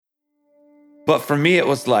But for me, it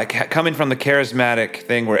was like coming from the charismatic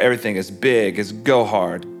thing where everything is big, is go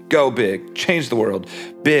hard, go big, change the world,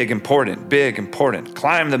 big, important,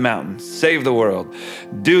 climb the mountain, save the world,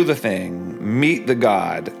 do the thing, meet the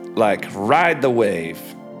God, like ride the wave,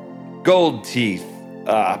 gold teeth,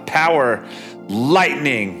 power,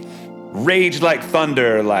 lightning, rage like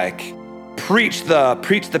thunder, like preach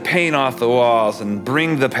the pain off the walls and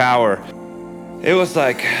bring the power. It was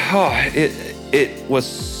like,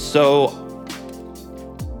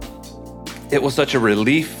 it was such a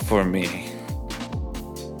relief for me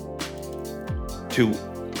to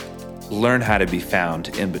learn how to be found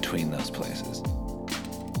in between those places.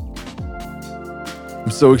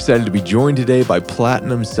 I'm so excited to be joined today by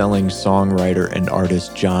platinum-selling songwriter and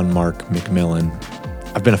artist John Mark McMillan.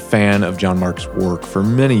 I've been a fan of John Mark's work for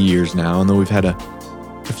many years now, and though we've had a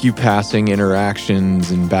few passing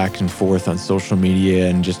interactions and back and forth on social media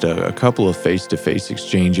and just a couple of face-to-face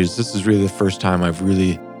exchanges, this is really the first time I've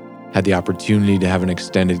really had the opportunity to have an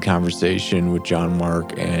extended conversation with John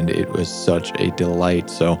Mark, and it was such a delight.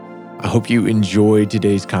 So I hope you enjoyed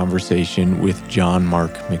today's conversation with John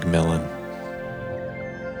Mark McMillan.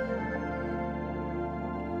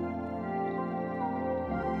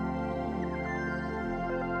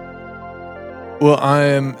 Well, I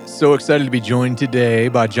am so excited to be joined today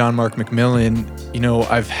by John Mark McMillan. You know,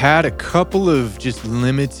 I've had a couple of just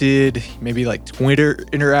limited, maybe like Twitter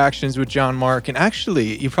interactions with John Mark. And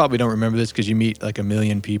actually, you probably don't remember this because you meet like a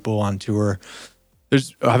million people on tour.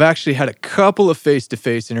 I've actually had a couple of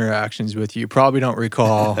face-to-face interactions with you. Probably don't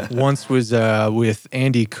recall. Once was with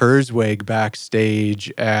Andy Kurzweig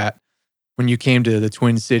backstage when you came to the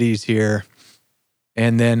Twin Cities here.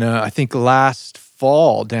 And then I think last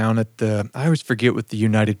fall down at I always forget what the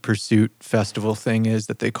United Pursuit Festival thing is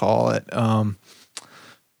that they call it.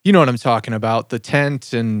 You know what I'm talking about, the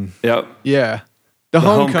tent and Yep. Yeah. The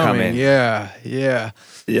homecoming. Yeah.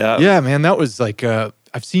 Yeah, man, that was like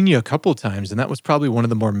I've seen you a couple times and that was probably one of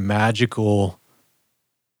the more magical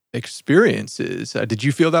experiences. Did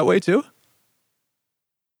you feel that way too?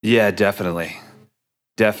 Yeah, definitely.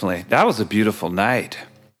 That was a beautiful night.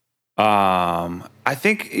 I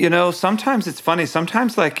think, sometimes it's funny.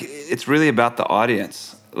 Sometimes, like, it's really about the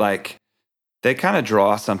audience. Like, they kind of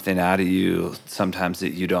draw something out of you sometimes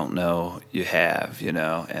that you don't know you have, And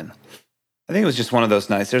I think it was just one of those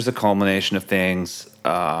nights. There's a culmination of things.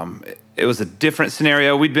 It was a different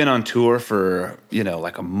scenario. We'd been on tour for,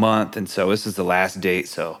 like a month. And so this is the last date.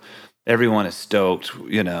 So everyone is stoked.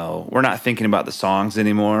 We're not thinking about the songs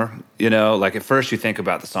anymore. Like at first you think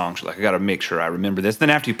about the songs. You're like, I got to make sure I remember this. Then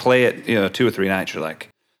after you play it, 2 or 3 nights, you're like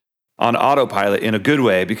on autopilot in a good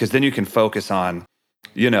way, because then you can focus on,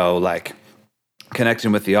 like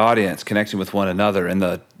connecting with the audience, connecting with one another, and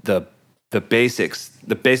the basics,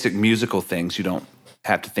 the basic musical things you don't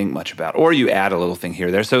have to think much about, or you add a little thing here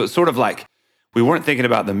or there. So it's sort of like we weren't thinking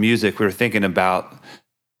about the music. We were thinking about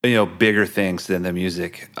bigger things than the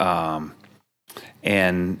music.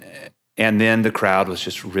 And then the crowd was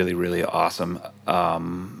just really, really awesome.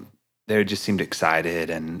 They just seemed excited,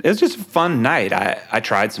 and it was just a fun night. I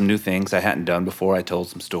tried some new things I hadn't done before. I told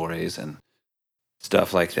some stories and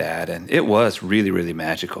stuff like that, and it was really, really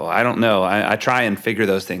magical. I don't know. I try and figure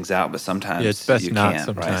those things out, but sometimes it's best you not can't,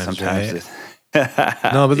 sometimes, right?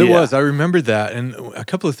 No, but there was. I remember that. And a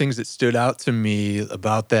couple of things that stood out to me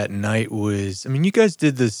about that night was, you guys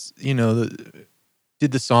did this,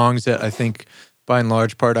 did the songs that I think by and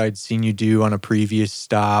large part I'd seen you do on a previous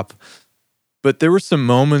stop. But there were some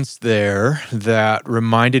moments there that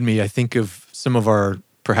reminded me, I think, of some of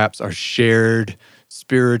perhaps our shared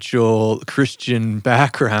spiritual Christian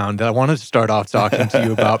background that I wanted to start off talking to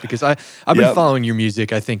you about, because I've been following your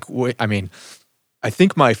music. I think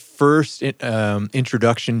my first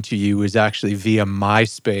introduction to you was actually via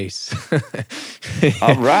MySpace.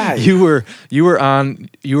 All right. You were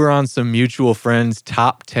on some mutual friends,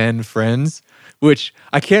 top 10 friends, which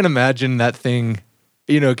I can't imagine that thing.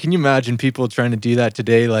 Can you imagine people trying to do that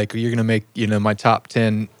today? Like, you're gonna make my top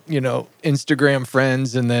 10 Instagram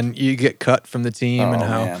friends, and then you get cut from the team, and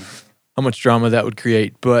how much drama that would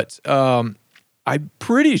create. But I'm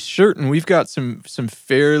pretty certain we've got some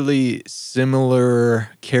fairly similar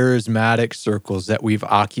charismatic circles that we've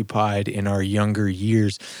occupied in our younger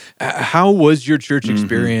years. How was your church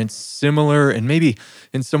experience similar and maybe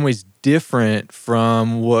in some ways different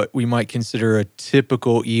from what we might consider a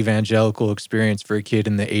typical evangelical experience for a kid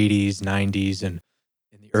in the 80s, 90s, and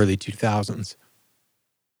in the early 2000s?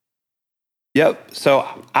 Yep.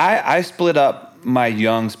 So I split up my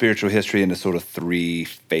young spiritual history into sort of 3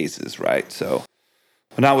 phases, right? So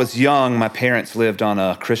when I was young, my parents lived on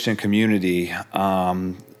a Christian community,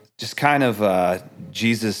 just kind of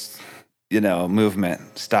Jesus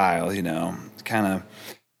movement style, kind of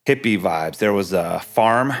hippie vibes. There was a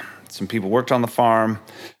farm. Some people worked on the farm.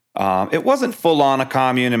 It wasn't full on a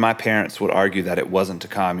commune, and my parents would argue that it wasn't a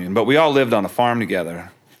commune, but we all lived on a farm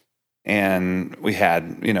together. And we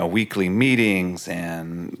had, weekly meetings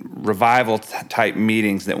and revival type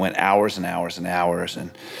meetings that went hours and hours and hours.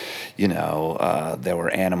 And, there were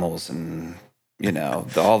animals and,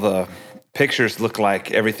 all the pictures looked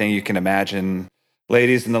like everything you can imagine.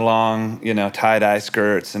 Ladies in the long, tie-dye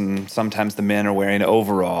skirts, and sometimes the men are wearing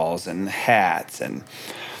overalls and hats, and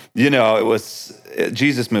it was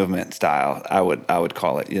Jesus movement style. I would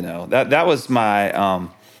call it. That was my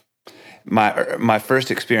my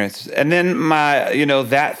first experience, and then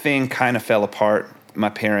that thing kind of fell apart. My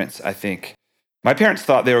parents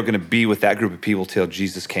thought they were going to be with that group of people till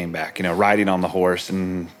Jesus came back. Riding on the horse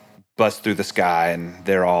and bust through the sky, and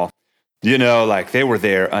they're all. Like they were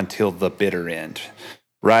there until the bitter end,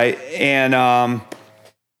 right? And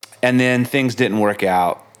then things didn't work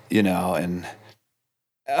out, and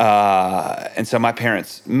so my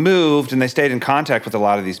parents moved, and they stayed in contact with a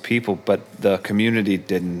lot of these people, but the community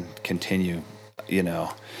didn't continue,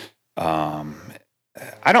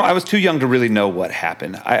 I was too young to really know what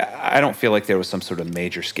happened. I don't feel like there was some sort of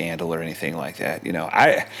major scandal or anything like that.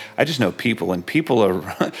 I just know people, and people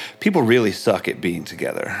really suck at being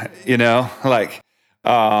together.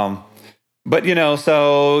 But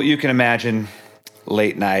so you can imagine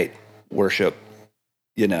late night worship,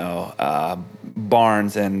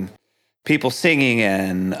 barns and people singing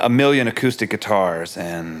and a million acoustic guitars,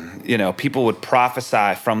 and people would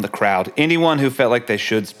prophesy from the crowd. Anyone who felt like they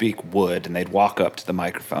should speak would, and they'd walk up to the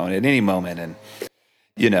microphone at any moment, and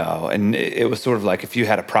and it was sort of like if you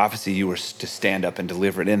had a prophecy, you were to stand up and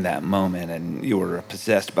deliver it in that moment, and you were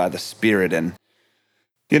possessed by the Spirit. And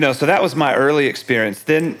so that was my early experience.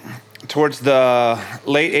 Then towards the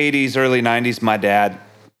late 80s, early 90s, my dad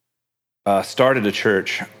started a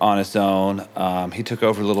church on his own. He took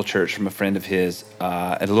over a little church from a friend of his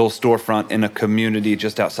at a little storefront in a community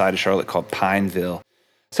just outside of Charlotte called Pineville.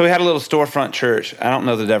 So we had a little storefront church. I don't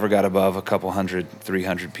know that it ever got above a couple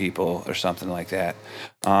 300 people or something like that.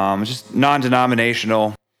 Just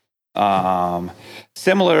non-denominational,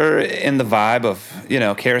 similar in the vibe of,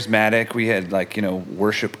 charismatic. We had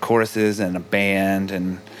worship choruses and a band,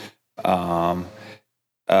 and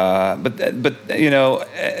but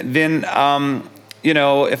then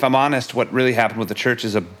if I'm honest, what really happened with the church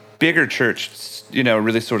is a bigger church,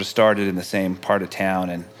 really sort of started in the same part of town,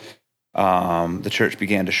 and the church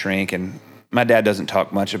began to shrink. And my dad doesn't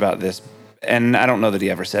talk much about this, and I don't know that he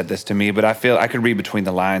ever said this to me, but I could read between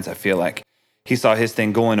the lines. I feel like he saw his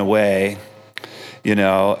thing going away, and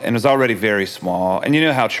it was already very small. And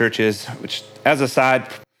how church is, which as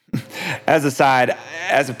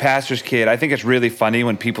a pastor's kid, I think it's really funny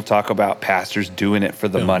when people talk about pastors doing it for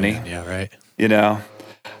the money. Man. Yeah, right.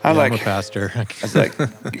 I'm a pastor. I was like,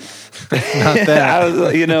 Not that. I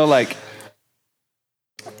was,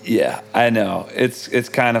 yeah, I know. It's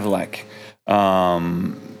kind of like,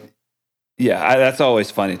 that's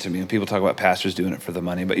always funny to me when people talk about pastors doing it for the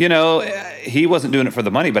money. But, he wasn't doing it for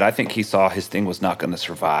the money, but I think he saw his thing was not going to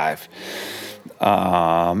survive.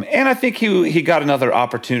 And I think he got another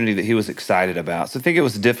opportunity that he was excited about. So I think it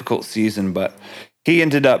was a difficult season, but he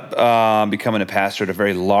ended up becoming a pastor at a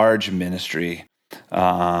very large ministry.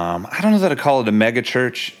 I don't know that I'd call it a mega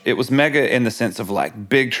church. It was mega in the sense of like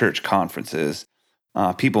big church conferences.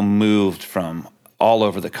 People moved from all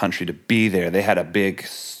over the country to be there. They had a big,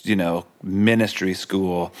 ministry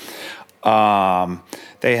school.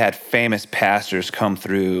 They had famous pastors come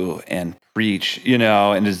through and preach,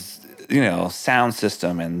 and his, sound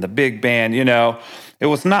system and the big band, it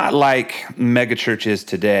was not like mega churches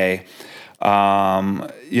today,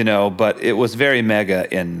 but it was very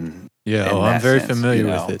mega in I'm very sense, familiar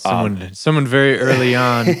with it. Someone very early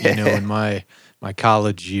on, in my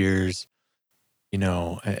college years,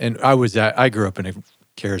 and I grew up in a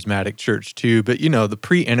charismatic church too, but the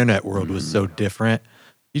pre-internet world was so different.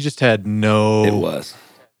 You just had no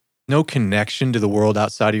connection to the world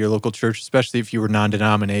outside of your local church, especially if you were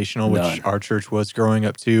non-denominational, which our church was growing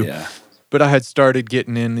up too. Yeah. But I had started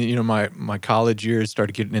getting in, my college years,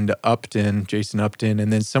 started getting into Upton, Jason Upton,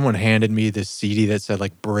 and then someone handed me this CD that said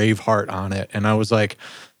like Braveheart on it. And I was like,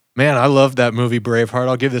 man, I love that movie Braveheart.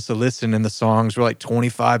 I'll give this a listen. And the songs were like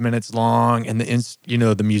 25 minutes long, and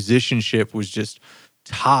the musicianship was just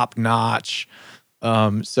top notch.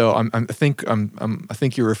 So I think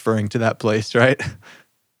you're referring to that place, right?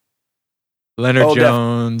 Leonard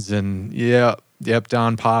Jones and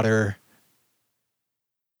Don Potter.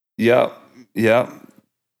 Yep.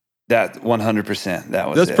 That 100%. That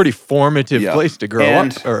was That's it. a pretty formative Yep. place to grow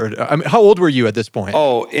And up. Or I mean, how old were you at this point?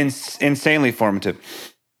 insanely formative.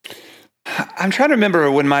 I'm trying to remember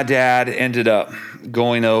when my dad ended up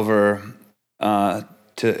going over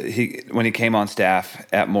when he came on staff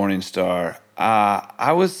at Morning Star.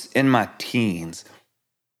 I was in my teens.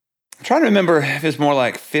 I'm trying to remember if it was more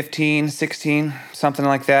like 15, 16, something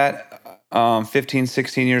like that. 15,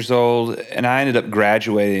 16 years old. And I ended up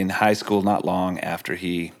graduating high school not long after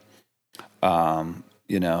he,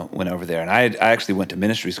 went over there. And I actually went to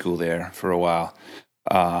ministry school there for a while.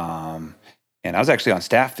 And I was actually on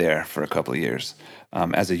staff there for a couple of years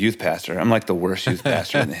as a youth pastor. I'm like the worst youth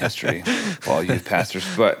pastor in the history of all youth pastors.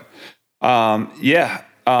 But yeah.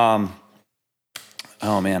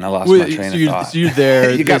 Oh man, I lost my train of thought. So you're there.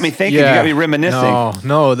 You got me thinking. You got me reminiscing.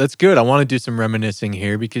 No, that's good. I want to do some reminiscing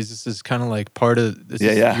here because this is kind of like part of this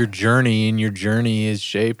is your journey, and your journey is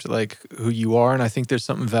shaped like who you are. And I think there's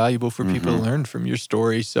something valuable for people to learn from your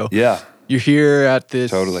story. So you're here at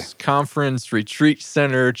this conference, retreat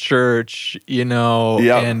center, church,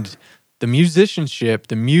 and the musicianship,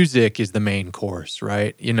 the music is the main course,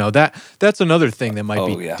 right? That's another thing that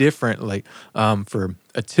might be different, like for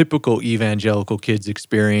a typical evangelical kids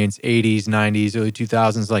experience, 80s, 90s, early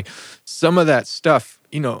 2000s, like some of that stuff,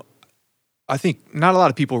 I think not a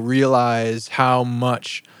lot of people realize how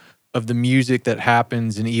much of the music that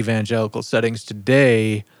happens in evangelical settings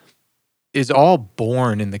today is all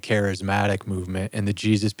born in the charismatic movement and the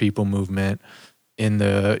Jesus People movement, in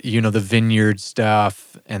the the vineyard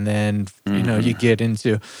stuff, and then you get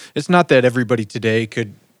into, it's not that everybody today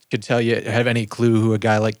could tell you, have any clue who a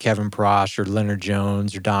guy like Kevin Prosh or Leonard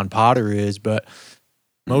Jones or Don Potter is, but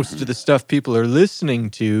most of the stuff people are listening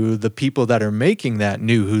to, the people that are making that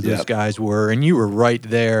knew who those guys were, and you were right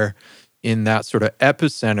there in that sort of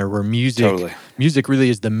epicenter where music really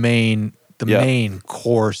is the main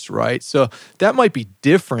course, right? So that might be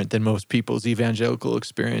different than most people's evangelical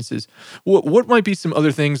experiences. What might be some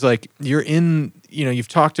other things, like you're in, you've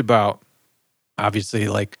talked about, obviously,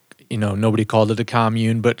 like, nobody called it a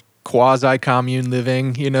commune, but quasi-commune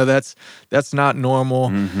living, that's not normal.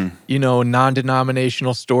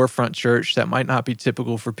 Non-denominational storefront church, that might not be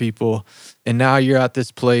typical for people. And now you're at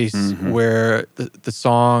this place where the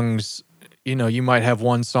songs, you might have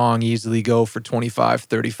one song easily go for 25,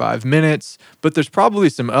 35 minutes, but there's probably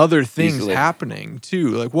some other things happening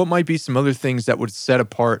too. Like, what might be some other things that would set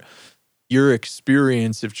apart your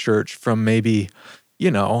experience of church from maybe,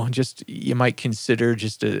 just you might consider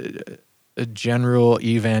just a general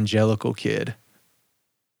evangelical kid?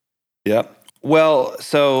 Yep. Well,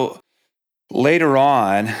 so later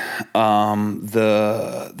on,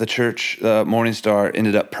 the church, Morning Star,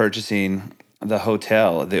 ended up purchasing the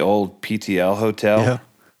hotel, the old PTL hotel. Yeah.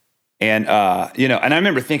 And, and I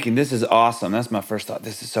remember thinking, this is awesome. That's my first thought.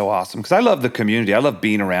 This is so awesome. Because I love the community. I love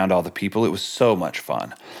being around all the people. It was so much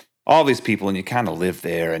fun. All these people, and you kind of live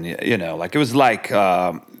there. And, like it was like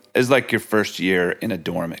your first year in a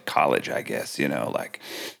dorm at college, I guess, like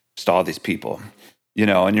just all these people,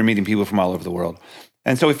 and you're meeting people from all over the world.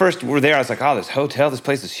 And so we first were there. I was like, oh, this hotel, this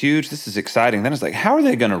place is huge. This is exciting. Then I was like, how are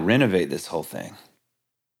they going to renovate this whole thing?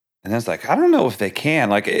 And I was like, I don't know if they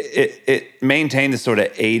can. Like it maintained this sort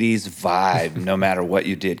of 80s vibe no matter what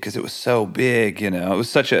you did, because it was so big, It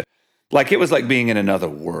was it was like being in another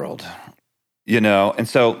world, And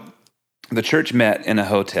so the church met in a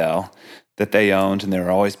hotel that they owned, and there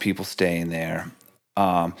were always people staying there.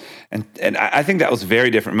 And I think that was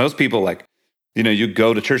very different. Most people, like, you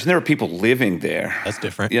go to church, and there were people living there. That's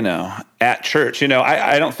different. At church.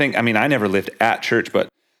 I don't think, I never lived at church, but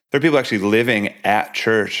there are people actually living at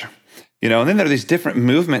church, and then there are these different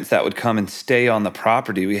movements that would come and stay on the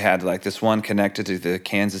property. We had like this one connected to the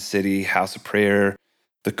Kansas City House of Prayer,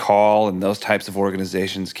 the Call, and those types of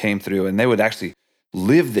organizations came through, and they would actually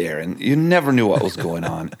live there, and you never knew what was going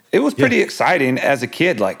on. It was pretty exciting as a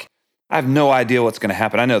kid. Like, I have no idea what's going to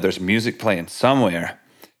happen. I know there's music playing somewhere,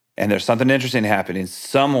 and there's something interesting happening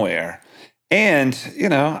somewhere. And,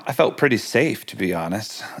 I felt pretty safe, to be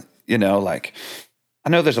honest. Like, I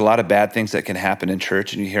know there's a lot of bad things that can happen in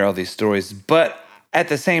church, and you hear all these stories, but at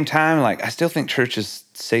the same time, like, I still think church is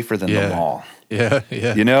safer than the mall. Yeah.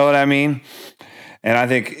 You know what I mean? And I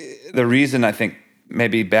think the reason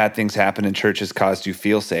maybe bad things happen in church has caused you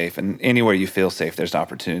feel safe, and anywhere you feel safe, there's an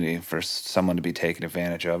opportunity for someone to be taken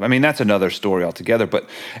advantage of. That's another story altogether, but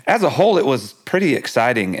as a whole, it was pretty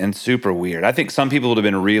exciting and super weird. I think some people would have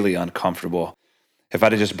been really uncomfortable if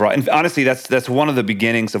I'd have just brought, and honestly, that's one of the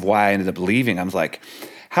beginnings of why I ended up leaving. I was like,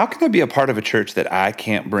 how can I be a part of a church that I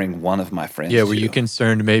can't bring one of my friends to? Yeah, were you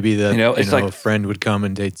concerned maybe that a friend would come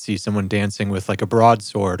and they'd see someone dancing with like a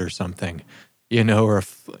broadsword or something? or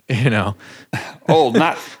Oh,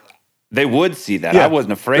 not they would see that. I Yeah.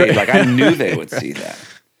 wasn't afraid. Like I knew they would see that.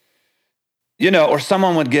 Or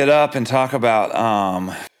someone would get up and talk about,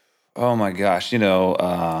 oh my gosh,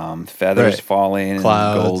 feathers Right. falling and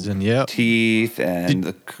Clouds gold and yep. teeth and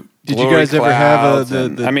the Did you glory guys ever have clouds. the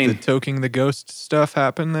And, the toking the ghost stuff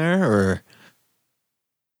happen there, or?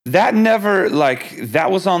 that never,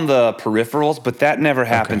 that was on the peripherals, but that never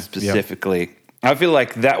happened Okay, yep. specifically. I feel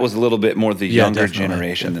like that was a little bit more the Yeah, younger definitely,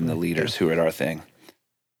 generation than the definitely, leaders who are at our thing,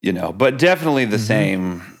 but definitely the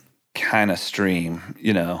same kind of stream,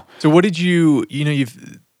 So what did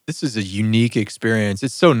this is a unique experience.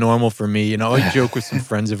 It's so normal for me. I joke with some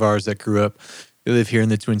friends of ours that grew up, they live here in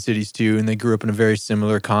the Twin Cities too, and they grew up in a very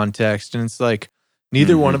similar context. And it's like,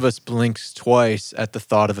 neither one of us blinks twice at the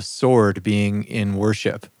thought of a sword being in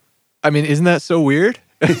worship. I mean, isn't that so weird?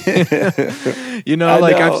 I've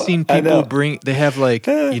seen people they have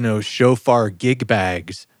shofar gig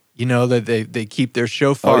bags, that they keep their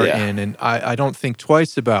shofar in. And I don't think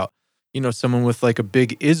twice about, someone with like a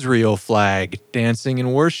big Israel flag dancing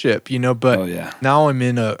in worship, but now I'm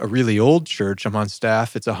in a really old church. I'm on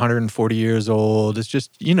staff. It's 140 years old. It's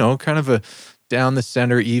just, kind of a down the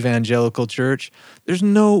center evangelical church. There's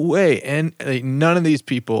no way. And none of these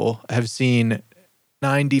people have seen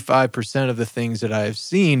 95% of the things that I've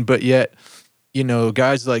seen, but yet,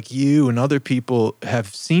 guys like you and other people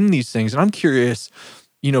have seen these things. And I'm curious,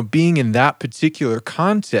 being in that particular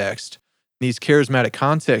context, these charismatic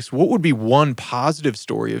contexts, what would be one positive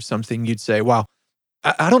story of something you'd say, wow,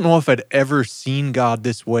 I don't know if I'd ever seen God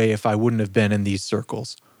this way if I wouldn't have been in these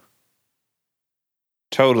circles?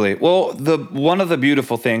 Totally. Well, one of the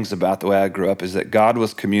beautiful things about the way I grew up is that God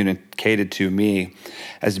was communicated to me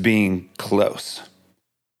as being close.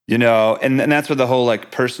 And that's where the whole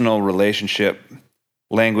personal relationship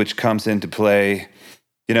language comes into play,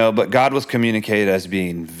 but God was communicated as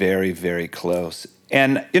being very, very close.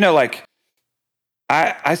 And,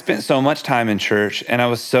 I spent so much time in church and I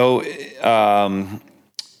was so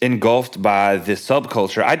engulfed by this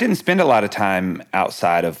subculture. I didn't spend a lot of time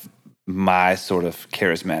outside of my sort of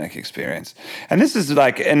charismatic experience. And this is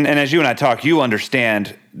and as you and I talk, you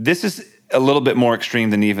understand this is a little bit more extreme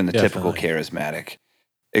than even the typical charismatic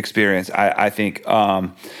experience, I think.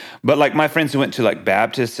 But my friends who went to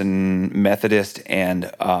Baptist and Methodist and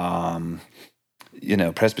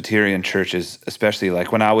Presbyterian churches, especially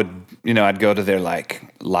when I would, I'd go to their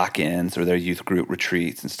lock-ins or their youth group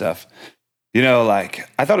retreats and stuff. I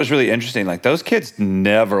thought it was really interesting. Those kids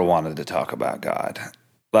never wanted to talk about God.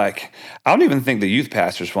 I don't even think the youth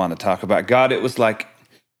pastors wanted to talk about God. It was and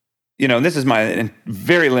this is my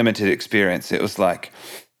very limited experience. It was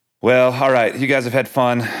well, all right, you guys have had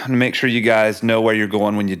fun. I'm gonna make sure you guys know where you're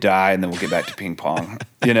going when you die, and then we'll get back to ping pong.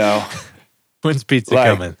 When's pizza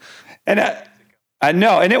coming? And I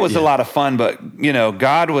know, and it was a lot of fun, but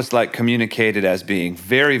God was communicated as being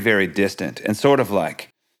very, very distant and sort of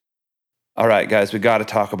all right, guys, we got to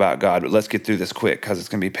talk about God, but let's get through this quick because it's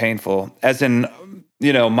gonna be painful. As in,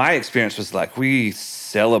 my experience was we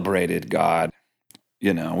celebrated God.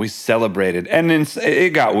 We celebrated, and then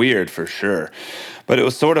it got weird for sure. But it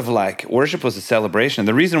was sort of worship was a celebration.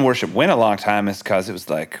 The reason worship went a long time is because it was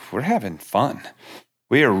we're having fun.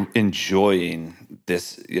 We are enjoying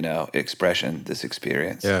this, expression, this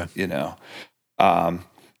experience, and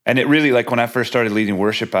it really, when I first started leading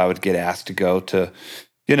worship, I would get asked to go to,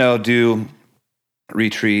 do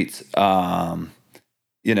retreats,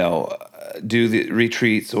 do the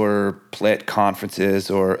retreats or play at conferences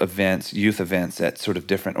or events, youth events at sort of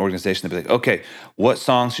different organizations. They'd be okay, what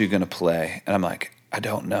songs are you going to play? And I'm I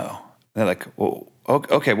don't know. And they're well,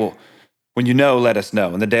 okay, well, when let us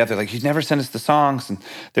know. And the day after, they're you never sent us the songs. And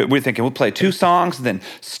we're thinking, we'll play 2 songs and then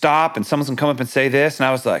stop and someone's going to come up and say this. And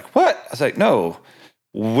I was what? I was no,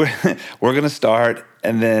 we're going to start.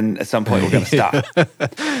 And then at some point we're going to stop,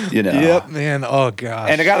 Yep, man. Oh gosh.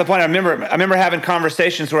 And I got to the point, I remember having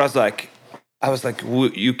conversations where I was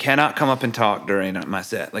you cannot come up and talk during my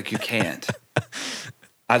set. You can't.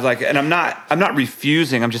 I was and I'm not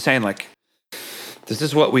refusing. I'm just saying this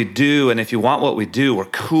is what we do. And if you want what we do, we're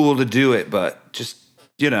cool to do it, but just,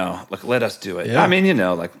 let us do it. Yeah. I mean,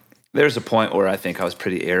 there's a point where I think I was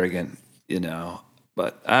pretty arrogant,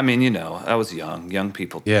 but I mean, I was young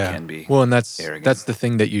people can be. Well, and that's arrogant. The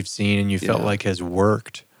thing that you've seen and you felt has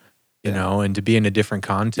worked, you know, and to be in a different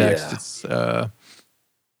context, it's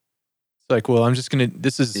well, I'm just gonna.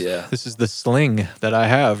 This is the sling that I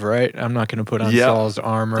have, right? I'm not gonna put on Saul's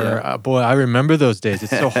armor. Boy, I remember those days.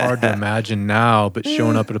 It's so hard to imagine now, but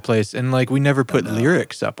showing up at a place and we never put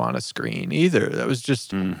lyrics up on a screen either. That was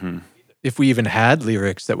just if we even had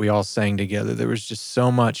lyrics that we all sang together. There was just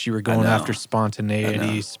so much. You were I going after know. I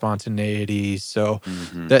know. spontaneity. So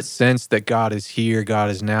Hmm. that sense that God is here, God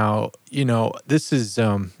is now, this is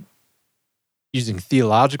using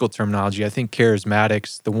theological terminology. I think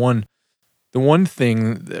charismatics, the one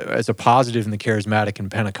thing as a positive in the charismatic and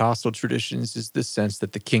Pentecostal traditions is this sense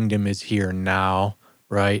that the kingdom is here now,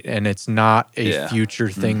 right? And it's not a Yeah. future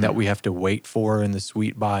thing that Hmm. we have to wait for in the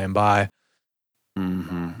sweet by and by.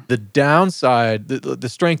 Hmm. The downside, the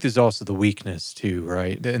strength is also the weakness too,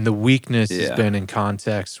 right? And the weakness has Yeah. been in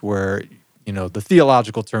contexts where, the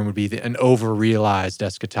theological term would be an over-realized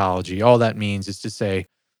eschatology. All that means is to say,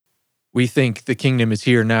 we think the kingdom is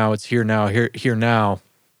here now, it's here now, here now.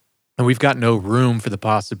 And we've got no room for the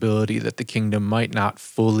possibility that the kingdom might not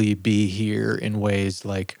fully be here in ways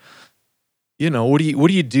like, what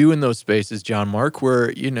do you do in those spaces, John Mark,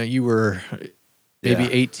 where, you were maybe Yeah.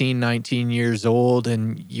 18, 19 years old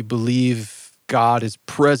and you believe God is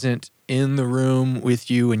present in the room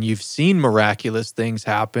with you and you've seen miraculous things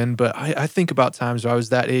happen. But I think about times where I was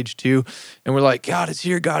that age too, and we're like, God is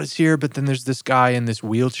here. But then there's this guy in this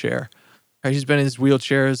wheelchair. Right? He's been in his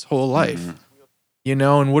wheelchair his whole life, Hmm.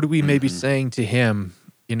 and what are we maybe Hmm. saying to him?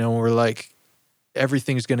 We're like,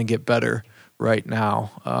 everything's going to get better right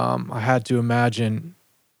now. I had to imagine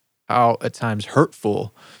how at times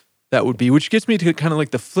hurtful that would be, which gets me to kind of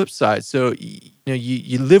like the flip side. So,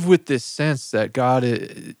 you live with this sense that God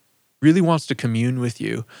really wants to commune with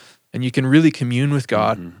you, and you can really commune with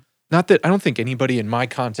God. Hmm. Not that I don't think anybody in my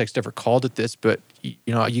context ever called it this, but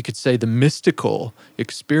you could say the mystical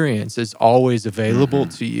experience is always available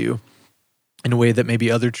Hmm. to you in a way that maybe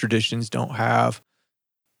other traditions don't have.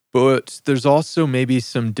 But there's also maybe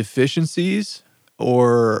some deficiencies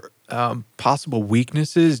or possible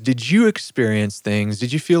weaknesses. Did you experience things?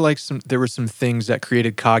 Did you feel like there were some things that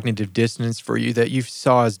created cognitive dissonance for you that you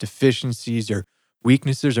saw as deficiencies or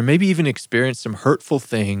weaknesses, or maybe even experienced some hurtful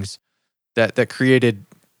things that created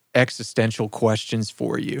existential questions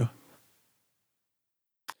for you?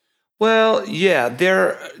 Well, yeah,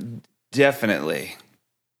 there definitely,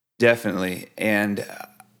 definitely, and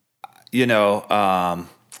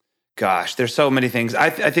gosh, there's so many things. I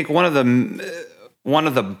think one of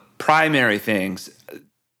the primary things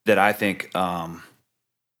that I think, and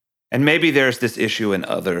maybe there's this issue in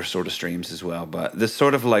other sort of streams as well, but this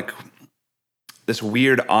sort of like this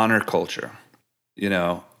weird honor culture,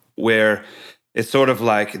 where it's sort of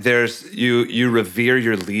like you revere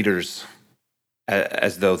your leaders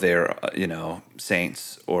as though they're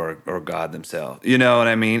saints or God themselves. You know what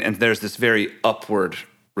I mean? And there's this very upward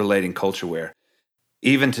relating culture where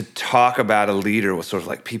even to talk about a leader was sort of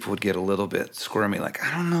like people would get a little bit squirmy, like, I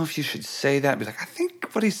don't know if you should say that. Be like, I think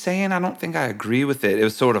what he's saying, I don't think I agree with it. It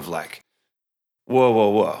was sort of like, whoa, whoa,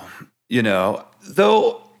 whoa.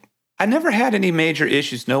 Though I never had any major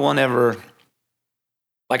issues. No one ever,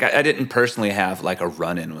 like, I didn't personally have like a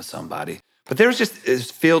run in with somebody. But there was just this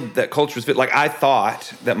field that culture was like, I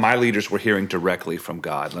thought that my leaders were hearing directly from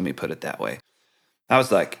God. Let me put it that way. I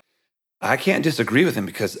was like, I can't disagree with him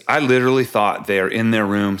because I literally thought they're in their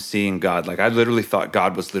room seeing God. Like I literally thought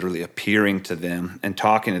God was literally appearing to them and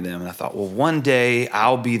talking to them. And I thought, well, one day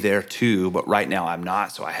I'll be there too, but right now I'm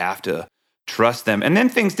not. So I have to trust them. And then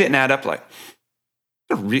things didn't add up. Like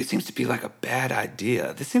it seems to be like a bad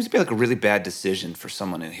idea. This seems to be like a really bad decision for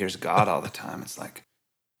someone who hears God all the time. It's like,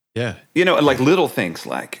 Yeah. and like Yeah. little things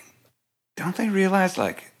like, don't they realize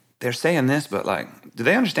like they're saying this, but like, do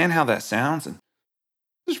they understand how that sounds? And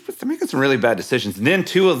they're making some really bad decisions. And then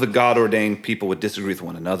two of the God ordained people would disagree with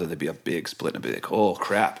one another. There'd be a big split and be like, oh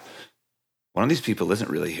crap. One of these people isn't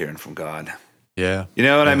really hearing from God. Yeah. You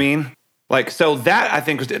know what I Yeah. mean? Like, so that I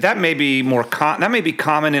think that may be that may be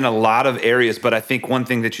common in a lot of areas, but I think one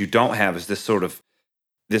thing that you don't have is this sort of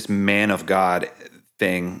this man of God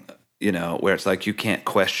thing, where it's like you can't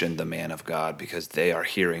question the man of God because they are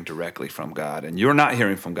hearing directly from God and you're not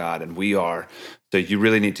hearing from God and we are. So you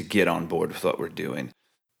really need to get on board with what we're doing.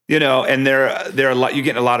 And there are a lot. You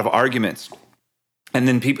get a lot of arguments, and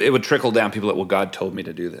then it would trickle down. People like, "Well, God told me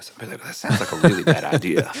to do this." I'd be like, "That sounds like a really bad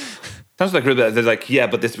idea." Sounds like really bad. They're like, "Yeah,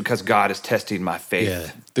 but this is because God is testing my Yeah.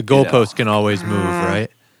 faith." The I'm goalpost can like, always move,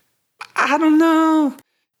 right? I don't know.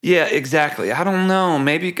 Yeah, exactly. I don't know.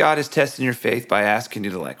 Maybe God is testing your faith by asking you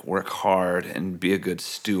to like work hard and be a good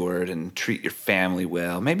steward and treat your family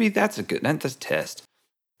well. Maybe that's a test.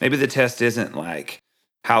 Maybe the test isn't like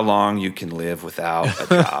how long you can live without a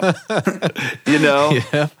job, you know?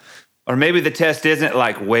 Yeah. Or maybe the test isn't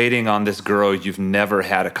like waiting on this girl you've never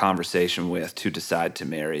had a conversation with to decide to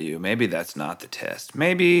marry you. Maybe that's not the test.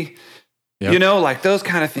 Maybe Yep. Like those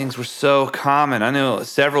kind of things were so common. I know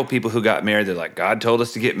several people who got married. They're like, God told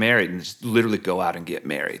us to get married, and just literally go out and get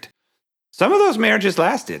married. Some of those marriages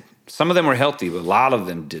lasted. Some of them were healthy, but a lot of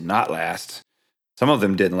them did not last. Some of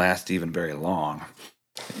them didn't last even very long,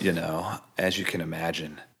 as you can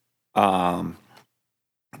imagine. But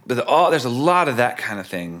there's a lot of that kind of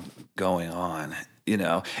thing going on,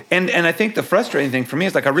 And I think the frustrating thing for me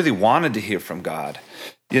is like I really wanted to hear from God.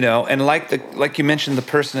 And like you mentioned, the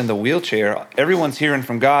person in the wheelchair, everyone's hearing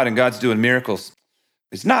from God and God's doing miracles.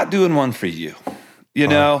 He's not doing one for you,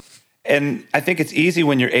 And I think it's easy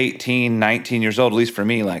when you're 18, 19 years old, at least for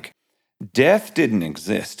me, like death didn't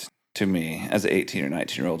exist to me as an 18 or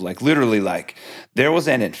 19-year-old. Like literally, like there was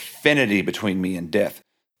an infinity between me and death.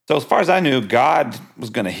 So as far as I knew, God was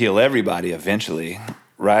going to heal everybody eventually,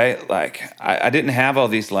 right? Like I didn't have all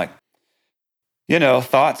these like,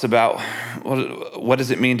 thoughts about what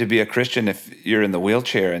does it mean to be a Christian if you're in the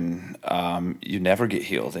wheelchair and you never get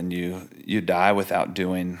healed and you die without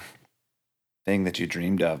doing the thing that you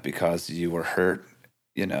dreamed of because you were hurt,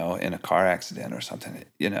 in a car accident or something,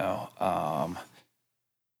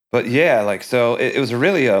 But yeah, like so it was a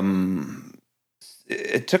really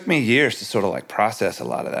it took me years to sort of like process a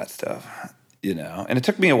lot of that stuff, And it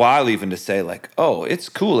took me a while even to say like, oh, it's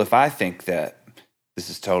cool if I think that this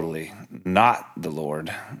is totally not the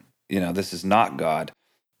Lord. This is not God.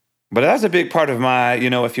 But that's a big part of my,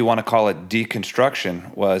 if you want to call it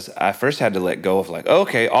deconstruction, was I first had to let go of like,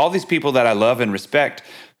 okay, all these people that I love and respect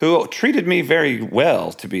who treated me very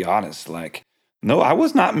well, to be honest. Like, no, I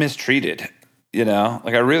was not mistreated,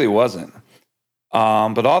 like I really wasn't.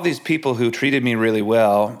 But all these people who treated me really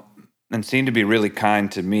well and seemed to be really kind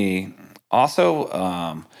to me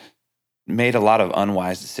also made a lot of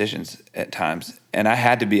unwise decisions at times. And I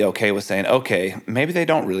had to be okay with saying, okay, maybe they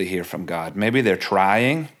don't really hear from God. Maybe they're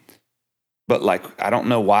trying, but like, I don't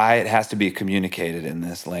know why it has to be communicated in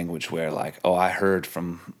this language where like, oh, I heard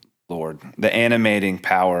from Lord. The animating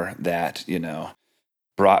power that,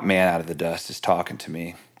 brought man out of the dust is talking to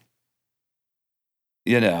me,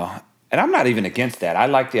 And I'm not even against that. I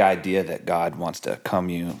like the idea that God wants to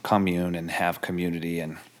commune and have community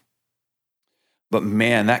but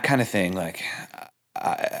man, that kind of thing, like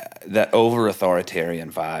that over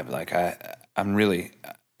authoritarian vibe, like I really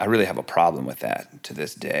have a problem with that to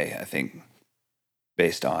this day. I think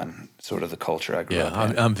based on sort of the culture I grew up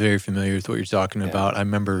in. I'm very familiar with what you're talking about. I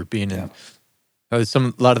remember being in a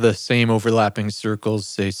lot of the same overlapping circles,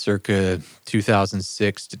 say circa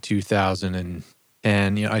 2006 to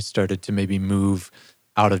 2010. I started to maybe move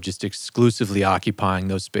out of just exclusively occupying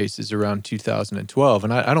those spaces around 2012.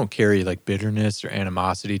 And I don't carry like bitterness or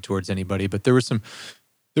animosity towards anybody, but there were some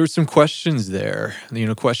questions there,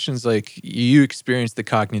 questions like you experienced the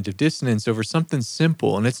cognitive dissonance over something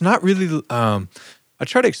simple. And it's not really, I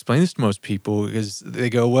try to explain this to most people because they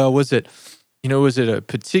go, well, was it a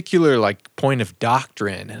particular like point of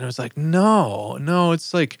doctrine? And I was like, no,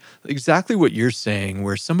 it's like exactly what you're saying,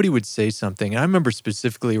 where somebody would say something. And I remember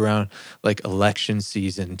specifically around like election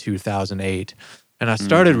season 2008. And I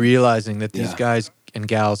started realizing that these guys and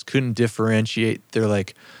gals couldn't differentiate their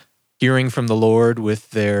like hearing from the Lord with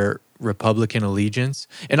their Republican allegiance.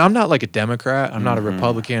 And I'm not like a Democrat. I'm not a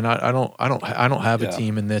Republican. I don't have a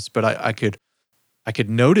team in this, but I could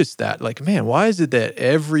notice that, like, man, why is it that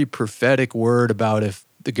every prophetic word about if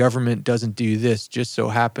the government doesn't do this just so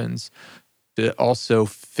happens to also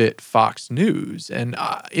fit Fox News? And,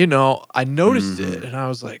 I noticed it, and I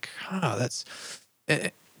was like, that's...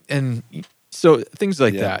 And so things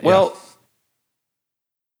like that. Well,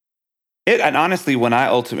 and honestly, when I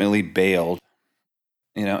ultimately bailed,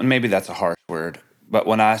 and maybe that's a harsh word, but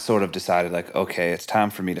when I sort of decided, like, okay, it's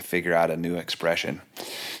time for me to figure out a new expression.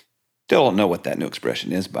 Still don't know what that new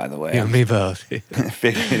expression is, by the way. Yeah, me both.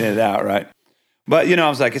 Figuring it out, right? But, I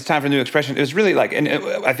was like, it's time for a new expression. It was really like, and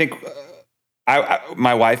I think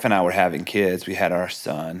my wife and I were having kids. We had our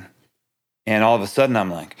son. And all of a sudden,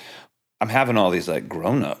 I'm like, I'm having all these like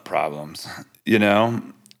grown-up problems,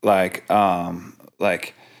 Like, I've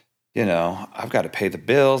got to pay the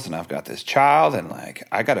bills and I've got this child and like,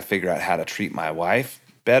 I got to figure out how to treat my wife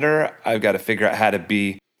better. I've got to figure out how to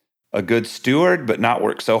be a good steward, but not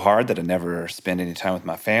work so hard that I never spend any time with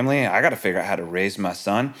my family. I got to figure out how to raise my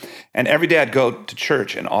son. And every day I'd go to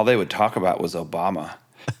church and all they would talk about was Obama.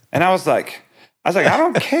 And I was like, I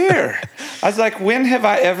don't care. I was like, when have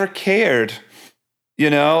I ever cared,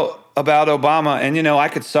 about Obama? And, I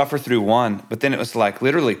could suffer through one, but then it was like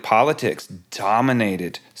literally politics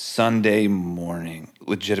dominated Sunday morning,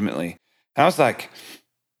 legitimately. And I was like,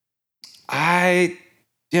 I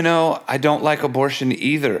don't like abortion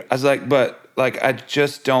either. I was like, but like, I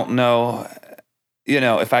just don't know,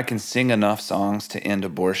 if I can sing enough songs to end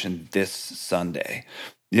abortion this Sunday,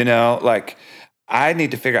 like I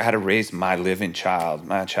need to figure out how to raise my living child,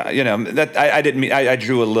 my child. That I didn't mean. I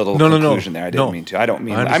drew a little No, conclusion there. I didn't no. mean to. I don't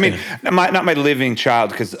mean. I I mean, understand. not my living child,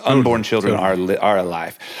 because unborn children Totally. are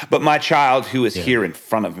alive, but my child who is Yeah. here in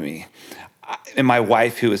front of me, and my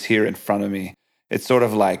wife who is here in front of me. It's sort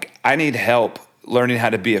of like I need help learning how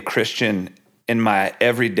to be a Christian in my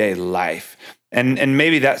everyday life, and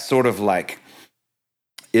maybe that sort of like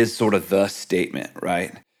is sort of the statement,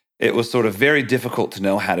 right? It was sort of very difficult to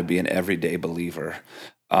know how to be an everyday believer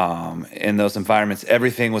in those environments.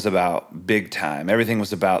 Everything was about big time. Everything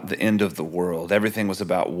was about the end of the world. Everything was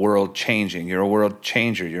about world changing. You're a world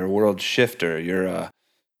changer. You're a world shifter. You're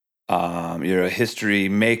a history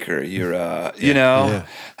maker. You're a, Yeah.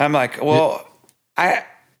 I'm like, Yeah. well, I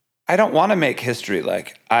I don't want to make history.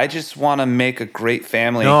 Like, I just want to make a great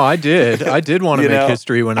family. No, I did. I did want to you make know,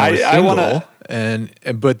 history when I was I want to.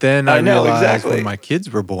 single, but then I I know realized when exactly, my kids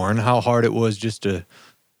were born how hard it was just to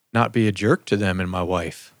not be a jerk to them and my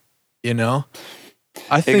wife. You know,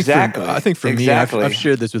 I exactly, think for me, I've exactly.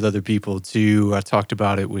 shared this with other people too. I talked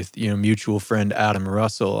about it with mutual friend Adam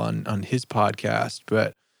Russell on his podcast,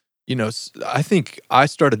 but I think I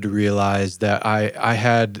started to realize that I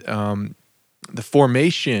had the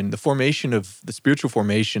formation of the spiritual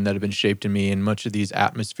formation that had been shaped in me in much of these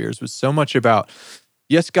atmospheres was so much about,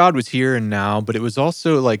 yes, God was here and now, but it was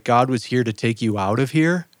also like God was here to take you out of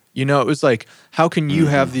here. It was like, how can you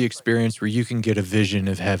have Hmm. the experience where you can get a vision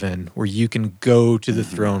of heaven, where you can go to the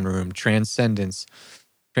Hmm. throne room, Yep.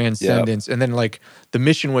 transcendence. And then, like, the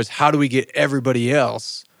mission was, how do we get everybody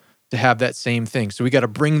else to have that same thing? So we got to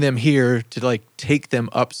bring them here to, like, take them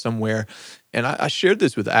up somewhere. And I shared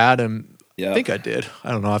this with Adam. I Yep. think I did.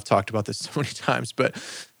 I don't know. I've talked about this so many times, but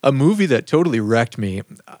a movie that totally wrecked me.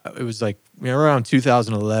 It was like around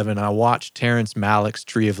 2011. I watched Terrence Malick's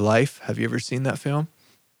Tree of Life. Have you ever seen that film?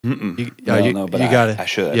 Mm-mm. You, yeah, No, no, but you gotta, I yeah,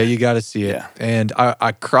 should. you gotta see it. Yeah. And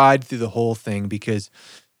I cried through the whole thing because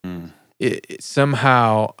Mm.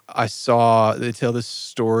 somehow I saw they tell this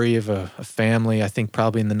story of a family, I think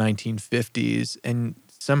probably in the 1950s, and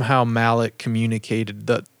somehow Malick communicated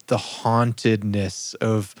the hauntedness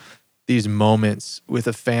of these moments with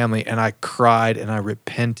a family, and I cried and I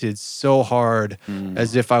repented so hard, Mm.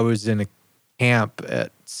 as if I was in a camp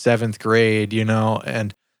at seventh grade,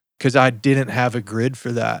 and because I didn't have a grid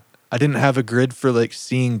for that. I didn't have a grid for, like,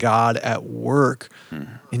 seeing God at work Mm.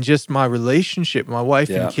 in just my relationship, my wife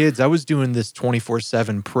and Yeah. kids. I was doing this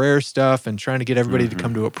 24/7 prayer stuff and trying to get everybody to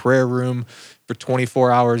come Hmm. to a prayer room for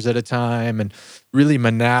 24 hours at a time, and really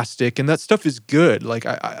monastic. And that stuff is good. Like,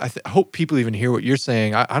 I hope people even hear what you're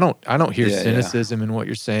saying. I don't hear Yeah. Yeah. cynicism in what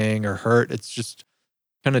you're saying or hurt. It's just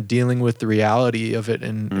kind of dealing with the reality of it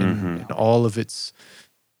in Hmm. all of its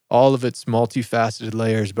multifaceted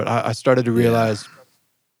layers. But I started to Yeah. realize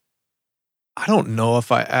I don't know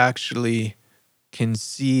if I actually can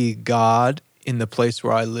see God in the place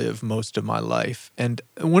where I live most of my life. And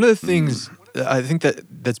one of the things Mm. I think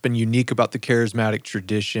that's been unique about the charismatic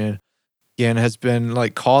tradition, again, has been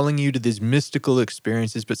like calling you to these mystical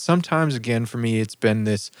experiences. But sometimes, again, for me, it's been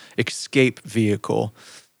this escape vehicle.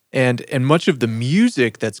 And much of the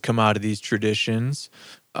music that's come out of these traditions,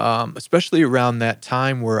 especially around that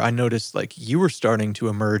time where I noticed like you were starting to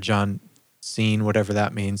emerge on scene, whatever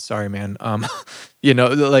that means. Sorry, man.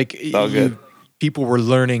 Like It's all good. people were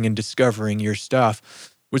learning and discovering your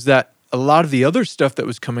stuff. Was that a lot of the other stuff that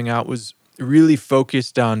was coming out was really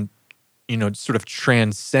focused on sort of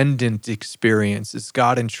transcendent experiences,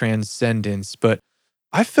 God and transcendence. But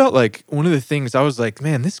I felt like one of the things I was like,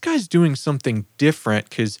 man, this guy's doing something different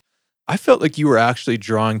because I felt like you were actually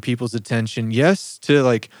drawing people's attention. Yes, to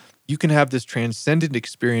like, you can have this transcendent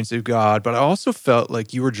experience of God, but I also felt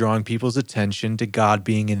like you were drawing people's attention to God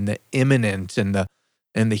being in the imminent and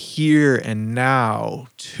the here and now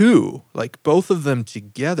too, like both of them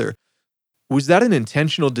together. Was that an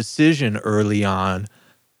intentional decision early on?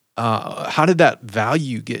 How did that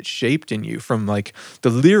value get shaped in you from like the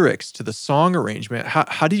lyrics to the song arrangement?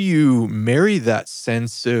 How do you marry that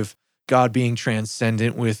sense of God being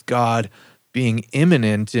transcendent with God being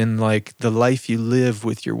immanent in like the life you live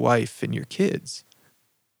with your wife and your kids?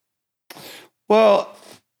 Well,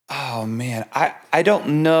 oh man, I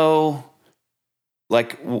don't know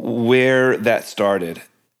like where that started,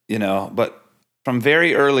 but from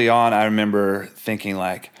very early on, I remember thinking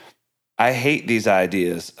like, I hate these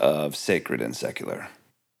ideas of sacred and secular.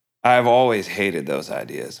 I've always hated those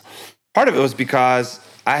ideas. Part of it was because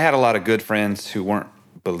I had a lot of good friends who weren't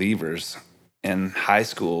believers in high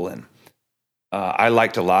school, and I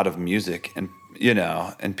liked a lot of music, and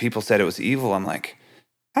and people said it was evil. I'm like,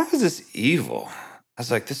 how is this evil?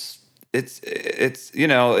 was like, it's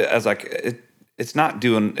I was like, it's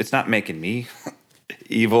not making me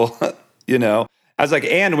evil, I was like,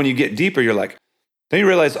 and when you get deeper, you're like, then you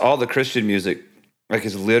realize all the Christian music like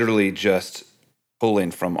is literally just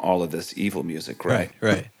pulling from all of this evil music, right?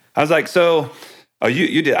 Right. I was like, so, oh,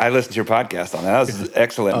 you did. I listened to your podcast on that. That was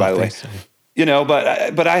excellent, by the way.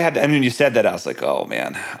 Thanks. But I had. I mean, you said that. I was like, oh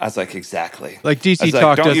man. I was like, exactly. Like I DC was like,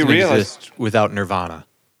 Talk don't you doesn't realize? exist without Nirvana.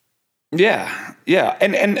 Yeah,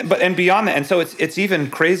 and beyond that, and so it's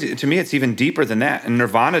even crazy to me. It's even deeper than that. And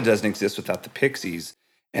Nirvana doesn't exist without the Pixies,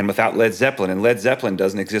 and without Led Zeppelin, and Led Zeppelin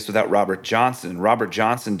doesn't exist without Robert Johnson. Robert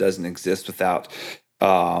Johnson doesn't exist without,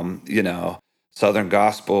 Southern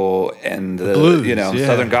Gospel and the Blues,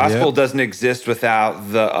 Southern Gospel yep. doesn't exist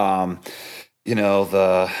without the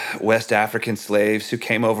West African slaves who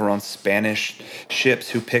came over on Spanish ships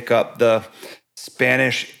who pick up the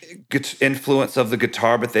Spanish influence of the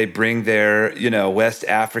guitar, but they bring their, West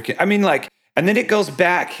African. I mean, like, and then it goes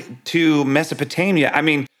back to Mesopotamia. I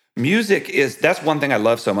mean, that's one thing I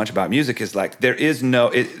love so much about music is like, there is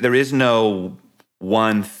no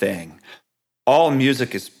one thing. All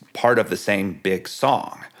music is part of the same big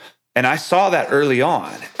song. And I saw that early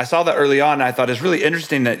on. And I thought it's really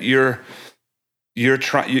interesting that you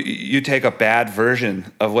take a bad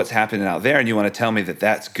version of what's happening out there and you want to tell me that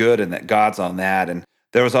that's good and that God's on that. And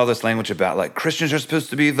there was all this language about like Christians are supposed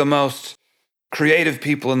to be the most creative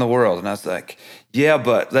people in the world. And I was like, yeah,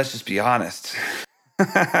 but let's just be honest.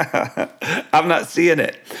 I'm not seeing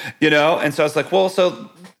it, And so I was like, well, so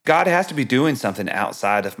God has to be doing something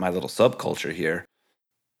outside of my little subculture here,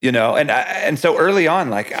 And so early on,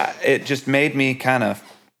 like it just made me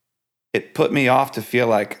it put me off to feel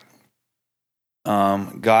like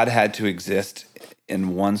God had to exist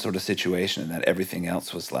in one sort of situation and that everything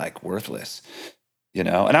else was like worthless, And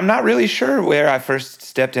I'm not really sure where I first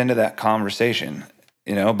stepped into that conversation,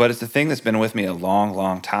 but it's a thing that's been with me a long,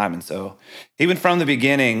 long time. And so even from the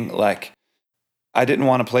beginning, like I didn't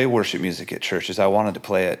want to play worship music at churches. I wanted to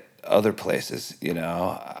play it other places,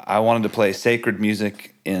 I wanted to play sacred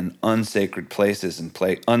music in unsacred places and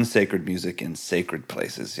play unsacred music in sacred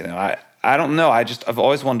places. I don't know. I've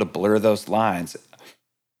always wanted to blur those lines.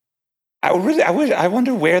 I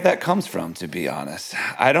wonder where that comes from, to be honest.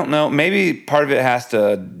 I don't know. Maybe part of it has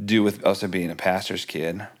to do with also being a pastor's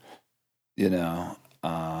kid,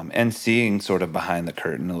 and seeing sort of behind the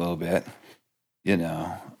curtain a little bit,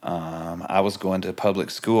 I was going to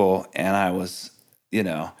public school and I was,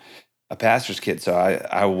 a pastor's kid. So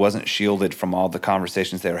I wasn't shielded from all the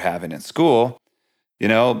conversations they were having in school,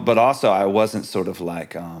 but also I wasn't sort of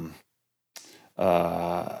like,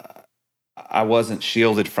 I wasn't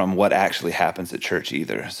shielded from what actually happens at church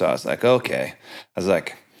either. So I was like, okay. I was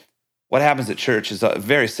like, what happens at church is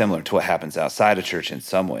very similar to what happens outside of church in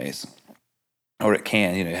some ways. Or it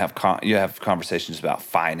can, you have conversations about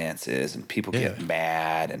finances and people get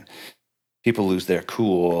mad and people lose their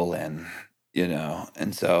cool and,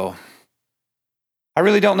 and so I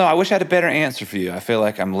really don't know. I wish I had a better answer for you. I feel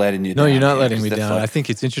like I'm letting you down. No, you're not letting me down. I think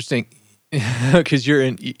it's interesting because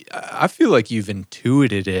I feel like you've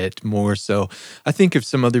intuited it more so. I think of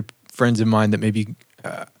some other friends of mine that maybe,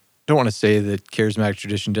 don't want to say that charismatic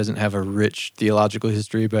tradition doesn't have a rich theological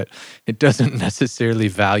history, but it doesn't necessarily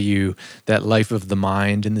value that life of the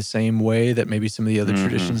mind in the same way that maybe some of the other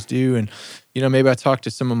traditions do. And, maybe I talked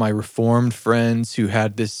to some of my Reformed friends who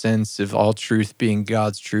had this sense of all truth being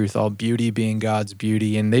God's truth, all beauty being God's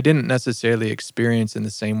beauty, and they didn't necessarily experience in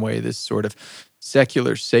the same way this sort of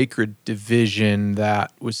secular sacred division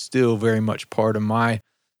that was still very much part of my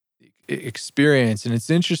experience. And it's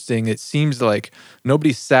interesting, it seems like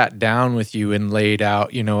nobody sat down with you and laid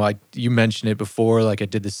out, like you mentioned it before, like I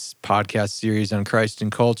did this podcast series on Christ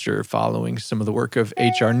and culture following some of the work of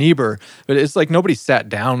H.R. Niebuhr, but it's like nobody sat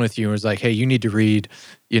down with you and was like, hey, you need to read,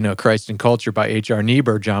 Christ and Culture by H.R.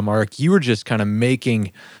 Niebuhr, John Mark. You were just kind of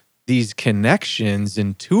making these connections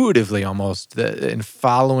intuitively almost and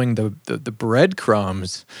following the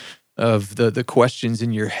breadcrumbs of the questions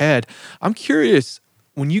in your head. I'm curious,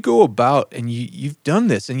 when you go about and you've done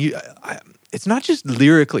this and it's not just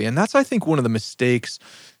lyrically, and that's, I think, one of the mistakes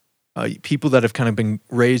people that have kind of been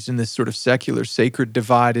raised in this sort of secular sacred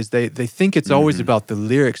divide is they think it's always about the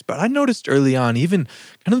lyrics. But I noticed early on, even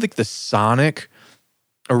kind of like the sonic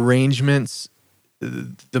arrangements,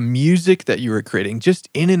 the music that you were creating, just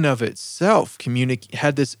in and of itself,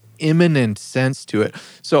 had this imminent sense to it.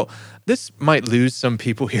 So this might lose some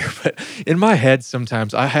people here, but in my head,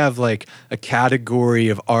 sometimes I have like a category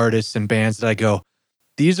of artists and bands that I go,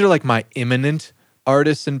 these are like my imminent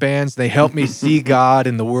artists and bands. They help me see God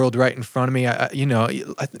in the world right in front of me. I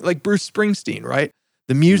like Bruce Springsteen, right?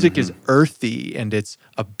 The music is earthy, and it's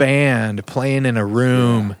a band playing in a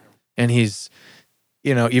room, and he's,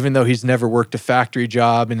 even though he's never worked a factory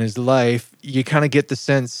job in his life, you kind of get the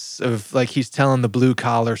sense of like he's telling the blue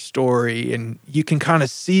collar story, and you can kind of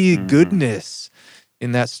see goodness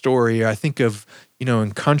in that story. I think of,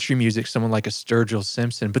 in country music, someone like a Sturgill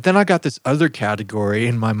Simpson. But then I got this other category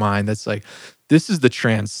in my mind that's like, this is the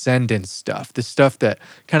transcendent stuff, the stuff that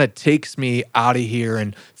kind of takes me out of here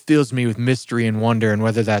and fills me with mystery and wonder, and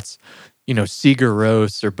whether that's, Sigur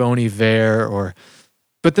Rós or Bon Iver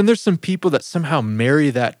but then there's some people that somehow marry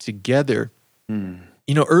that together.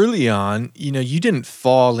 Early on, you didn't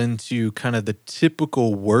fall into kind of the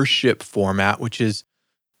typical worship format, which is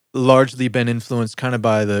largely been influenced kind of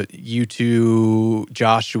by the U2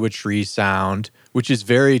 Joshua Tree sound, which is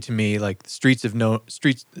very, to me, like where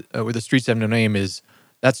the Streets Have No Name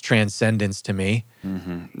that's transcendence to me.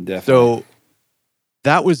 Definitely. So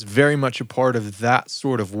that was very much a part of that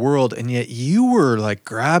sort of world, and yet you were like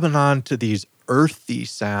grabbing onto these earthy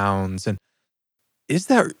sounds. And is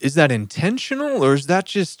that intentional, or is that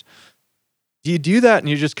just, do you do that and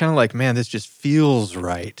you're just kind of like, man, this just feels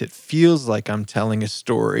right? It feels like I'm telling a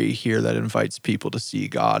story here that invites people to see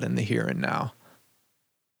God in the here and now.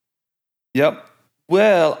 Yep.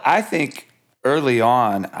 Well, I think early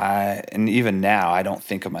on, and even now, I don't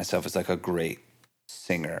think of myself as like a great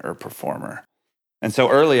singer or performer. And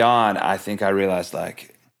so early on, I think I realized,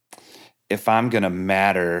 like, if I'm going to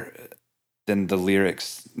matter, then the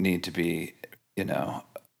lyrics need to be,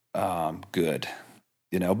 good,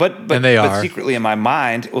 but And they are. secretly in my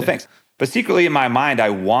mind, thanks. But secretly in my mind,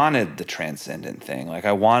 I wanted the transcendent thing. Like,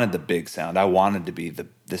 I wanted the big sound. I wanted to be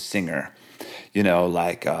the singer,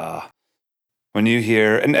 when you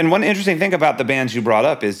hear, and one interesting thing about the bands you brought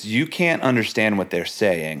up is you can't understand what they're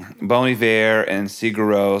saying. Bon Iver and Sigur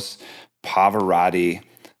Rós, Pavarotti,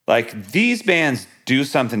 like, these bands do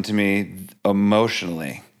something to me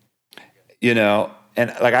emotionally,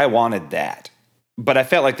 and like, I wanted that, but I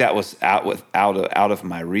felt like that was out of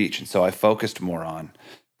my reach, and so I focused more on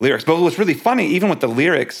lyrics. But what's really funny, even with the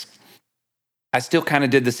lyrics, I still kind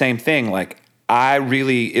of did the same thing. Like,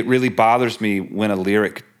 it really bothers me when a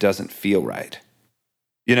lyric doesn't feel right.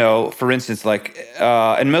 For instance, like,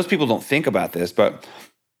 and most people don't think about this, but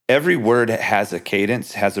every word has a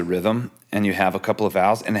cadence, has a rhythm, and you have a couple of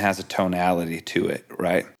vowels, and it has a tonality to it,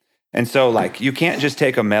 right? And so, like, you can't just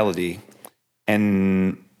take a melody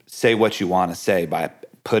and say what you want to say by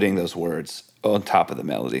putting those words on top of the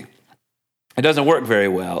melody. It doesn't work very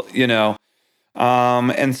well,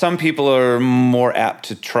 and some people are more apt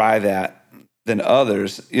to try that than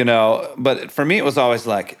others, but for me, it was always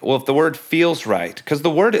like, well, if the word feels right, because the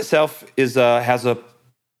word itself has a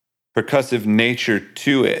percussive nature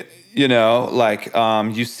to it, like,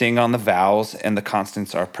 you sing on the vowels and the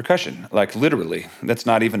consonants are percussion, like, literally. That's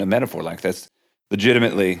not even a metaphor. Like, that's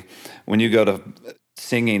legitimately, when you go to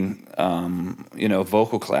singing,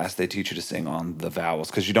 vocal class, they teach you to sing on the vowels,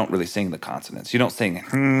 because you don't really sing the consonants. You don't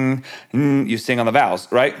sing, you sing on the vowels,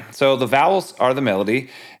 right? So the vowels are the melody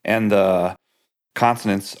and the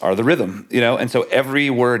consonants are the rhythm, and so every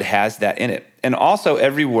word has that in it. And also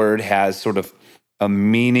every word has sort of a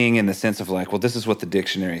meaning in the sense of like, well, this is what the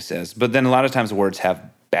dictionary says. But then a lot of times words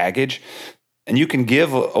have baggage, and you can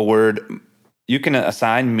give a word, you can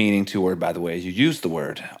assign meaning to a word by the way you use the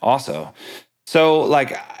word also. So,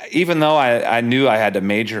 like, even though I knew I had to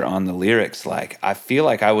major on the lyrics, like, I feel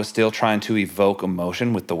like I was still trying to evoke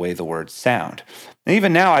emotion with the way the words sound. And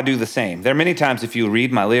even now I do the same. There are many times if you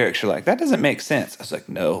read my lyrics, you're like, that doesn't make sense. I was like,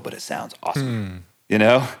 no, but it sounds awesome,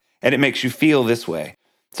 and it makes you feel this way.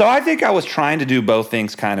 So I think I was trying to do both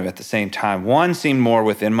things kind of at the same time. One seemed more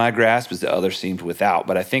within my grasp as the other seemed without,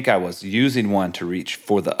 but I think I was using one to reach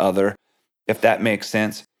for the other, if that makes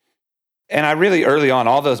sense. And I really, early on,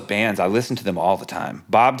 all those bands, I listened to them all the time.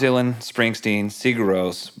 Bob Dylan, Springsteen, Sigur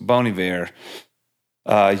Rós, Bon Iver,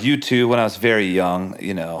 U2. When I was very young,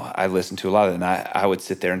 I listened to a lot of them. I would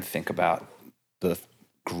sit there and think about the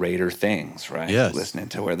greater things, right? Yes. Listening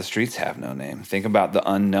to Where the Streets Have No Name. Think about the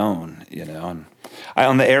unknown, And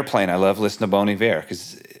on the airplane, I love listening to Bon Iver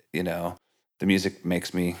because, the music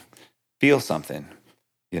makes me feel something,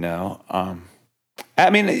 I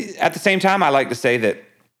mean, at the same time, I like to say that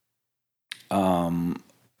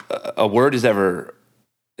a word is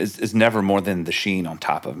never more than the sheen on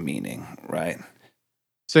top of meaning, right?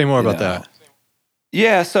 Say more about that.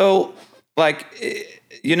 Yeah, so, like,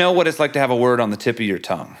 what it's like to have a word on the tip of your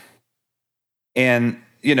tongue. And,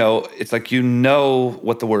 it's like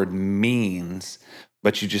what the word means,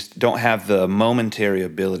 but you just don't have the momentary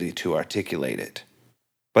ability to articulate it.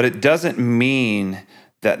 But it doesn't mean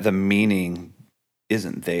that the meaning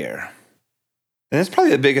isn't there. And that's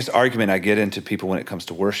probably the biggest argument I get into people when it comes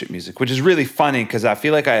to worship music, which is really funny because I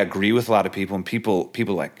feel like I agree with a lot of people, and people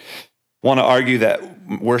like want to argue that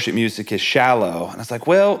worship music is shallow. And it's like,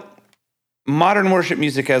 well, modern worship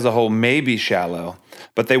music as a whole may be shallow,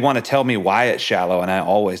 but they want to tell me why it's shallow, and I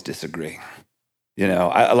always disagree.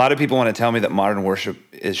 A lot of people want to tell me that modern worship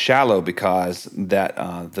is shallow because that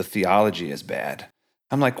the theology is bad.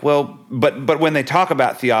 I'm like, well, but when they talk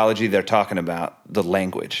about theology, they're talking about the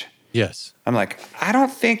language. Yes. I'm like, I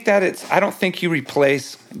don't think you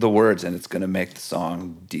replace the words and it's going to make the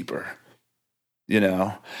song deeper.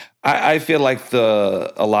 I feel like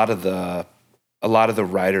a lot of the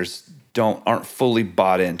writers aren't fully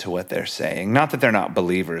bought into what they're saying. Not that they're not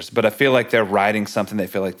believers, but I feel like they're writing something they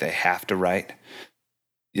feel like they have to write.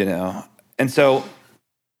 And so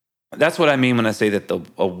that's what I mean when I say that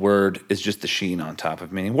a word is just the sheen on top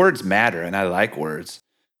of meaning. Words matter, and I like words,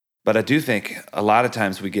 but I do think a lot of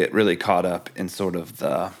times we get really caught up in sort of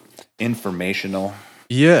the informational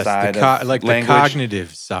side of like language. the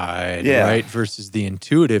cognitive side, right, versus the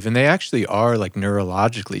intuitive, and they actually are like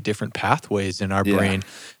neurologically different pathways in our brain.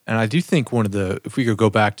 And I do think if we could go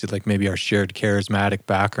back to like maybe our shared charismatic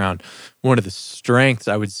background, one of the strengths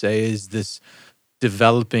I would say is this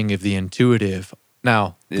developing of the intuitive.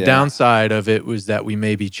 Now, the downside of it was that we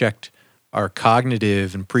maybe checked our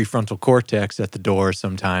cognitive and prefrontal cortex at the door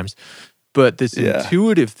sometimes. But this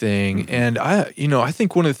intuitive thing, and I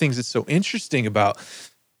think one of the things that's so interesting about,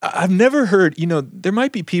 I've never heard, there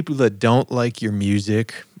might be people that don't like your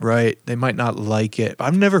music, right? They might not like it.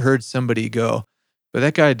 I've never heard somebody go, but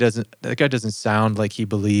that guy doesn't sound like he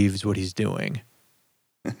believes what he's doing.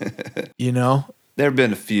 There have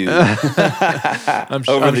been a few I'm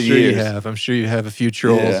sure you have. I'm sure you have a few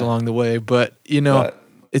trolls along the way. But,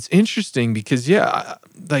 it's interesting because,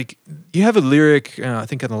 like you have a lyric, I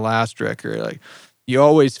think on the last record, like, you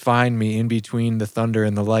always find me in between the thunder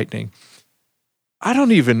and the lightning. I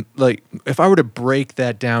don't even, like, if I were to break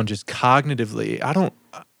that down just cognitively,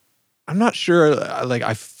 I'm not sure, like,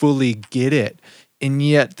 I fully get it. And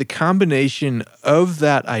yet the combination of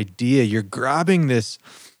that idea, you're grabbing this.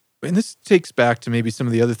 And this takes back to maybe some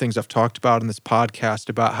of the other things I've talked about in this podcast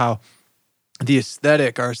about how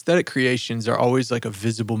our aesthetic creations are always like a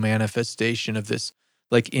visible manifestation of this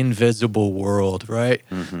like invisible world, right?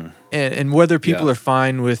 Mm-hmm. And whether people are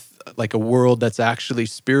fine with like a world that's actually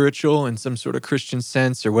spiritual in some sort of Christian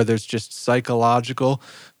sense, or whether it's just psychological,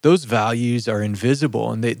 those values are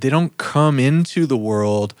invisible and they don't come into the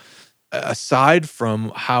world aside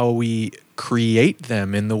from how we create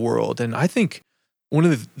them in the world. And I think one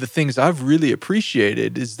of the things I've really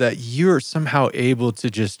appreciated is that you're somehow able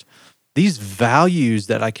to just, these values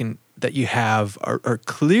that you have are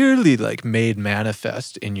clearly like made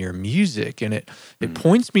manifest in your music. And it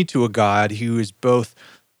points me to a God who is both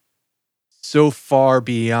so far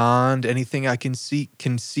beyond anything I can see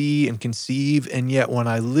and conceive. And yet when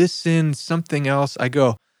I listen something else, I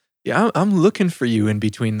go, I'm looking for you in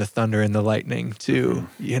between the thunder and the lightning too,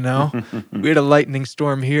 We had a lightning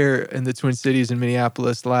storm here in the Twin Cities in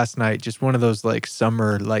Minneapolis last night, just one of those like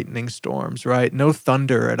summer lightning storms, right? No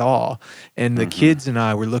thunder at all. And the kids and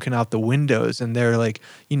I were looking out the windows and they're like,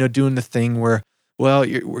 doing the thing where, well,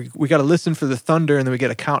 we got to listen for the thunder and then we got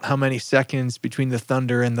to count how many seconds between the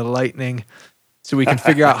thunder and the lightning so we can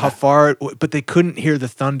figure out how far, but they couldn't hear the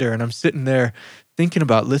thunder. And I'm sitting there thinking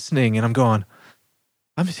about listening and I'm going,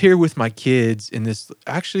 I'm here with my kids in this.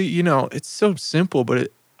 Actually, it's so simple,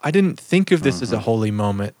 but I didn't think of this as a holy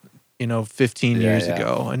moment, 15 years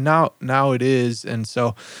ago, and now it is. And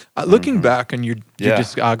so, looking back on your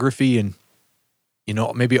discography, and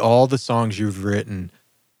maybe all the songs you've written,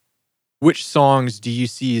 which songs do you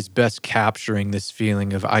see as best capturing this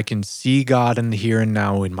feeling of I can see God in the here and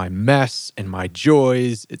now in my mess and my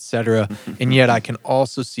joys, etc. And yet I can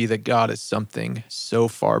also see that God is something so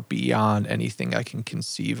far beyond anything I can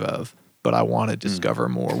conceive of, but I want to discover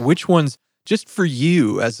more. Which ones, just for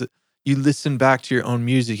you, as you listen back to your own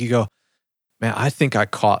music, you go, man, I think I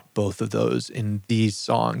caught both of those in these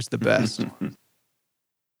songs the best.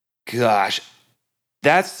 Gosh,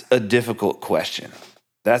 that's a difficult question.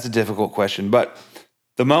 But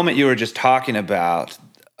the moment you were just talking about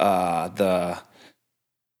the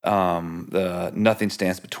Nothing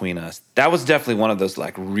Stands Between Us, that was definitely one of those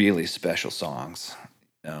like really special songs.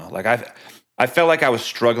 Like I felt like I was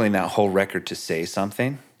struggling that whole record to say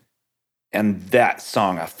something, and that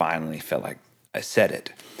song I finally felt like I said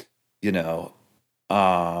it.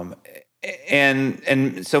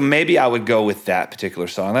 And so maybe I would go with that particular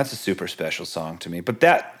song. That's a super special song to me. But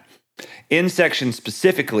that in section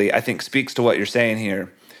specifically, I think speaks to what you're saying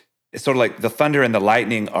here. It's sort of like the thunder and the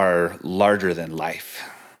lightning are larger than life.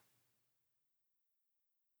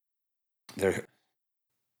 they're,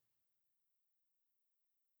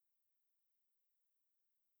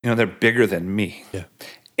 they're bigger than me. Yeah.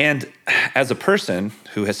 And as a person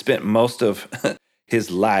who has spent most of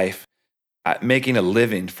his life making a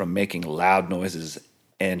living from making loud noises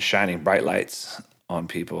and shining bright lights on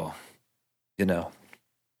people, it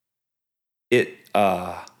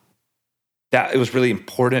that it was really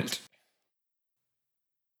important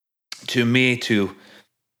to me to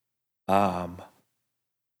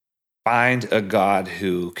find a God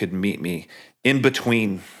who could meet me in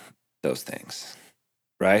between those things,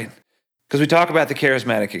 right? Because we talk about the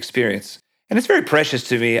charismatic experience, and it's very precious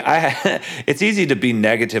to me. It's easy to be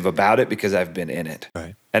negative about it because I've been in it.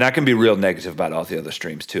 Right. And I can be real negative about all the other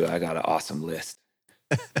streams too. I got an awesome list,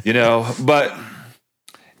 but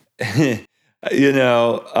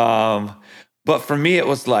but for me, it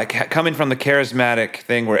was like coming from the charismatic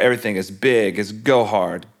thing where everything is big, is go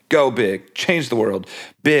hard, go big, change the world,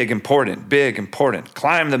 big, important,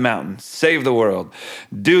 climb the mountain, save the world,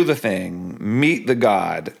 do the thing, meet the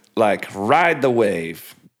God, like ride the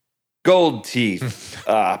wave, gold teeth,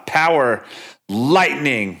 power,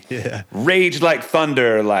 lightning, rage like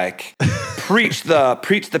thunder, like preach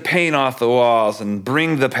the pain off the walls and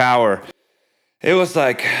bring the power. It was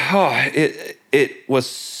like, it was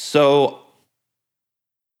so,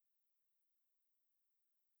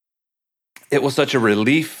 it was such a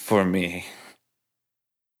relief for me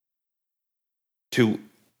to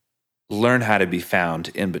learn how to be found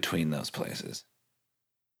in between those places.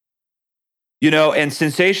 And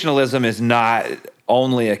sensationalism is not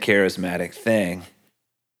only a charismatic thing.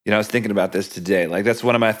 I was thinking about this today. Like, that's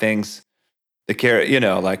one of my things,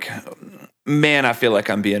 man, I feel like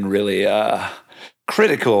I'm being really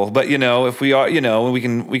critical, but if we are, we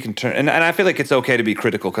can turn, and I feel like it's okay to be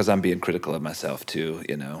critical because I'm being critical of myself too,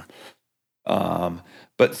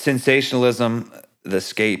 but sensationalism, the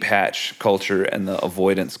escape hatch culture, and the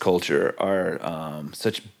avoidance culture are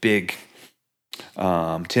such big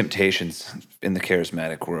temptations in the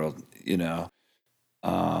charismatic world,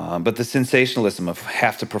 but the sensationalism of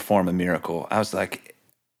have to perform a miracle. I was like,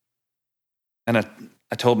 and I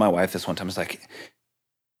told my wife this one time, I was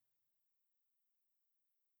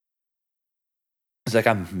like,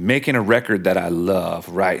 I'm making a record that I love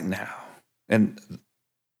right now. And the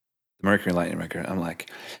Mercury and Lightning record, I'm like,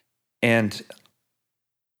 and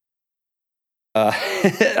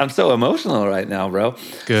I'm so emotional right now, bro.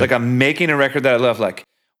 Good. It's like I'm making a record that I love. Like,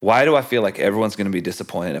 why do I feel like everyone's going to be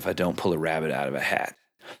disappointed if I don't pull a rabbit out of a hat?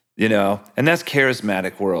 And that's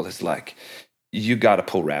charismatic world. It's like, you got to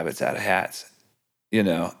pull rabbits out of hats, And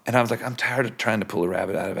I was like, I'm tired of trying to pull a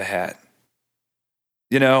rabbit out of a hat.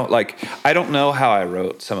 Like, I don't know how I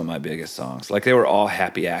wrote some of my biggest songs. Like, they were all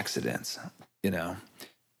happy accidents,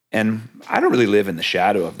 And I don't really live in the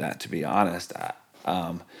shadow of that, to be honest.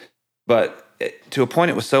 But to a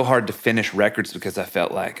point, it was so hard to finish records because I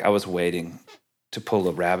felt like I was waiting to pull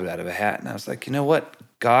a rabbit out of a hat. And I was like, you know what?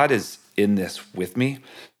 God is in this with me.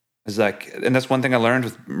 It's like, and that's one thing I learned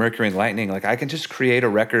with Mercury and Lightning. Like, I can just create a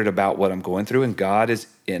record about what I'm going through, and God is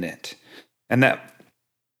in it. And that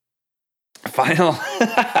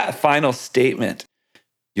final statement,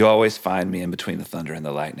 you always find me in between the thunder and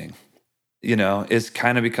the lightning, is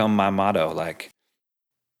kind of become my motto. Like,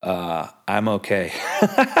 I'm okay.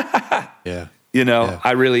 Yeah.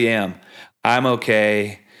 I really am. I'm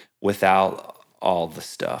okay without all the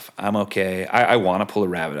stuff. I'm okay. I want to pull a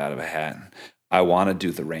rabbit out of a hat. I want to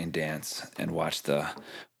do the rain dance and watch the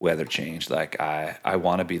weather change. Like, I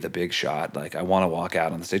want to be the big shot. Like, I want to walk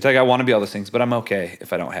out on the stage. Like, I want to be all those things, but I'm okay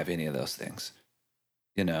if I don't have any of those things,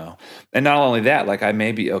 And not only that, like, I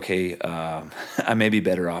may be okay. I may be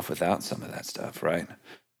better off without some of that stuff, right?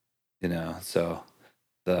 So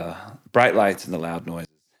the bright lights and the loud noises.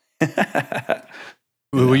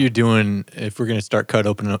 What you're doing, if we're going to start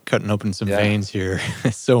cutting open some veins here,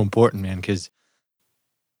 it's so important, man, because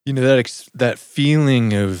that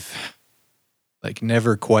feeling of like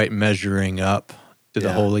never quite measuring up to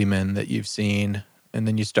the holy men that you've seen, and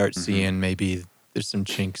then you start seeing maybe there's some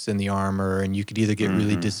chinks in the armor, and you could either get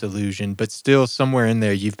really disillusioned, but still somewhere in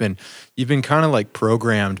there you've been kind of like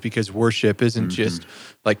programmed, because worship isn't just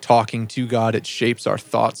like talking to God; it shapes our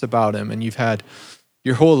thoughts about Him, and you've had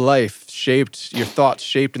your whole life shaped, your thoughts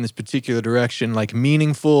shaped in this particular direction. Like,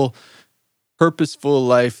 meaningful, purposeful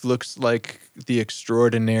life looks like the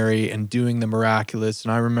extraordinary and doing the miraculous.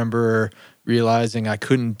 And I remember realizing I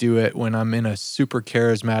couldn't do it when I'm in a super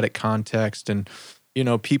charismatic context, and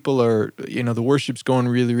people are, the worship's going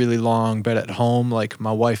really, really long, but at home, like,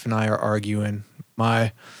 my wife and I are arguing.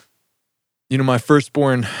 My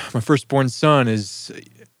firstborn son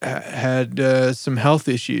had some health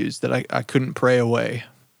issues that I couldn't pray away,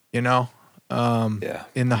 Yeah.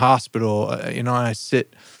 in the hospital. And I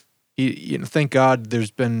sit. Thank God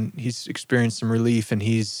he's experienced some relief, and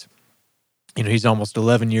he's almost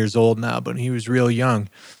 11 years old now, but he was real young.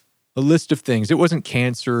 A list of things. It wasn't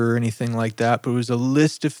cancer or anything like that, but it was a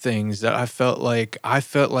list of things that I felt like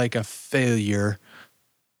a failure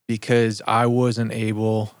because I wasn't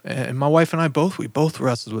able. And my wife and I we both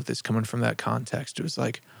wrestled with this coming from that context. It was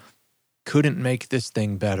like, couldn't make this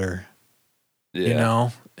thing better,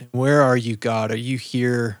 Yeah. Where are you, God? Are you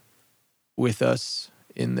here with us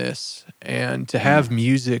in this? And to have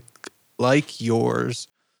music like yours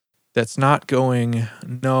that's not going,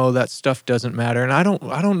 no, that stuff doesn't matter. And I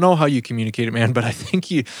don't know how you communicate it, man, but I think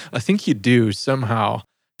you do somehow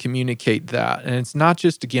communicate that. And it's not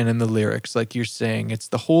just, again, in the lyrics, like you're saying, it's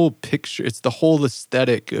the whole picture, it's the whole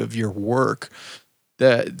aesthetic of your work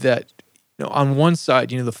that on one side,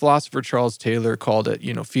 the philosopher Charles Taylor called it,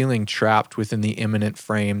 feeling trapped within the immanent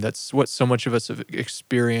frame. That's what so much of us have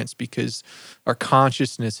experienced because our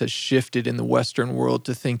consciousness has shifted in the Western world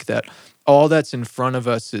to think that all that's in front of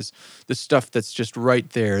us is the stuff that's just right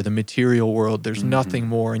there, the material world. There's nothing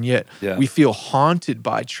more. And yet we feel haunted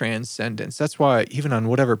by transcendence. That's why even on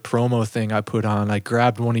whatever promo thing I put on, I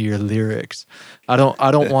grabbed one of your lyrics. I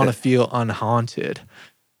don't want to feel unhaunted.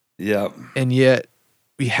 Yep. And yet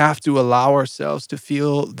we have to allow ourselves to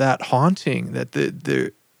feel that haunting,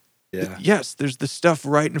 that yes, there's the stuff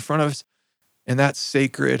right in front of us, and that's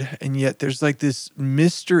sacred. And yet there's like this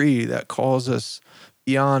mystery that calls us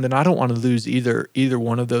beyond. And I don't want to lose either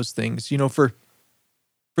one of those things.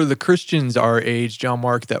 For the Christians our age, John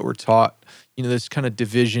Mark, that were taught, this kind of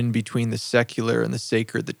division between the secular and the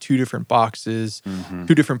sacred, the two different boxes,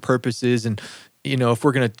 two different purposes. And if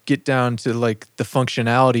we're going to get down to like the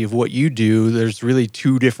functionality of what you do, there's really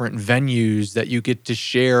two different venues that you get to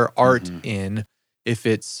share art in. If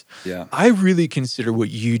it's, I really consider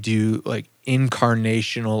what you do like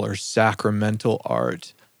incarnational or sacramental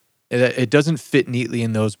art. It doesn't fit neatly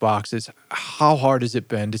in those boxes. How hard has it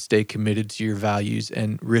been to stay committed to your values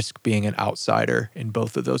and risk being an outsider in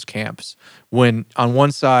both of those camps? When on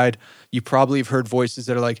one side, you probably have heard voices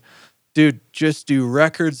that are like, dude, just do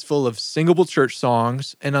records full of singable church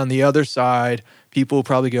songs. And on the other side, people will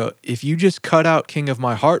probably go, if you just cut out King of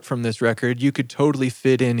My Heart from this record, you could totally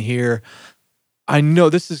fit in here. I know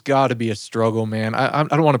this has got to be a struggle, man. I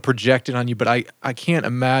don't want to project it on you, but I can't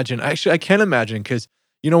imagine. Actually, I can imagine because,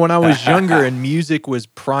 when I was younger and music was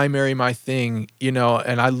primary my thing, and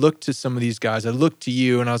I looked to some of these guys, I looked to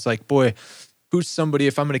you and I was like, boy, who's somebody,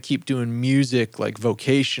 if I'm going to keep doing music like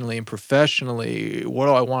vocationally and professionally, what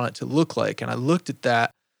do I want it to look like? And I looked at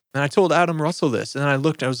that and I told Adam Russell this. And then I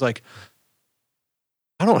looked and I was like,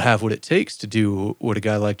 I don't have what it takes to do what a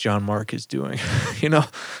guy like John Mark is doing.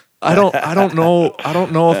 I don't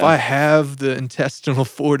know if I have the intestinal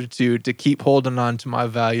fortitude to keep holding on to my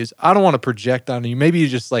values. I don't want to project on you. Maybe you're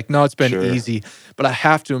just like, no, it's been easy, but I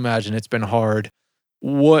have to imagine it's been hard.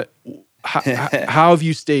 How have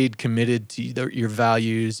you stayed committed to your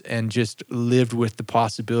values and just lived with the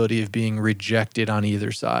possibility of being rejected on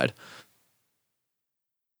either side?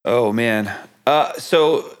 Oh, man.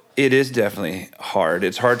 So it is definitely hard.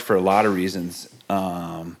 It's hard for a lot of reasons.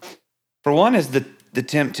 For one is the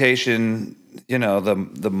temptation,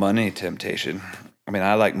 the money temptation. I mean,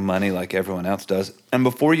 I like money like everyone else does. And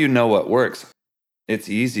before you know what works, it's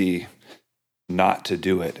easy not to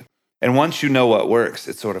do it. And once you know what works,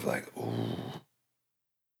 it's sort of like, ooh,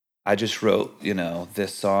 I just wrote,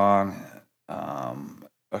 this song,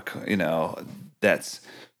 that's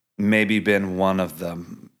maybe been one of the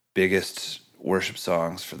biggest worship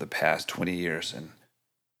songs for the past 20 years. And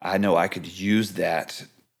I know I could use that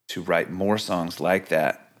to write more songs like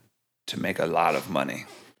that to make a lot of money.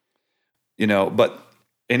 But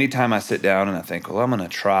anytime I sit down and I think, well, I'm going to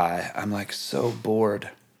try, I'm like so bored.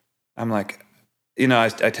 I'm like, I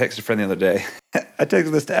texted a friend the other day. I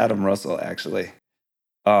texted this to Adam Russell, actually.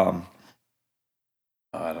 I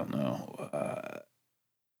don't know. I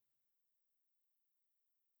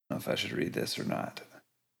don't know if I should read this or not.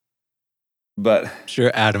 But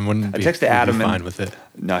sure, Adam wouldn't be, fine with it.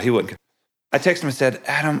 No, he wouldn't. I texted him and said,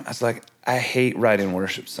 Adam, I was like, I hate writing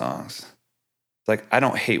worship songs. It's like, I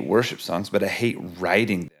don't hate worship songs, but I hate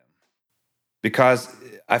writing them because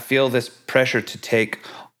I feel this pressure to take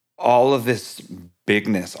all of this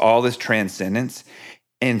bigness, all this transcendence,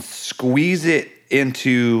 and squeeze it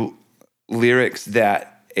into lyrics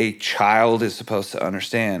that a child is supposed to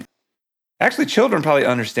understand. Actually, children probably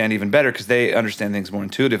understand even better because they understand things more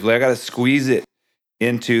intuitively. I got to squeeze it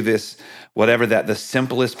into this, whatever that the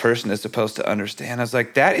simplest person is supposed to understand. I was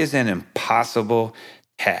like, that is an impossible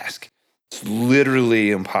task. It's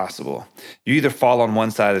literally impossible. You either fall on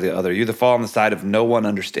one side or the other. You either fall on the side of no one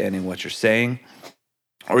understanding what you're saying,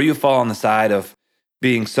 or you fall on the side of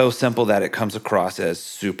being so simple that it comes across as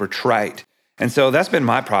super trite. And so that's been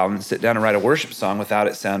my problem, to sit down and write a worship song without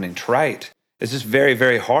it sounding trite. It's just very,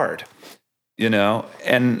 very hard, you know?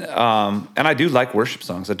 And I do like worship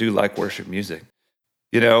songs. I do like worship music,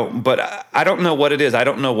 you know, but I don't know what it is. I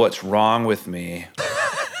don't know what's wrong with me,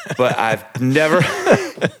 but I've never,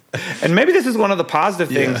 and maybe this is one of the positive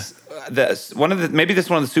things, maybe this is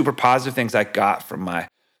one of the super positive things I got from my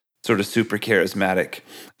sort of super charismatic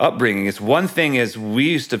upbringing. Is one thing is we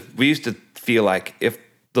used to feel like if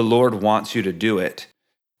the Lord wants you to do it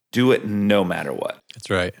no matter what. That's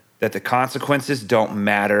right. That the consequences don't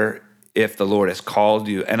matter if the Lord has called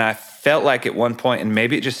you. And I felt like at one point, and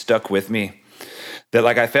maybe it just stuck with me, that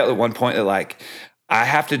like I felt at one point that like I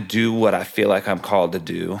have to do what I feel like I'm called to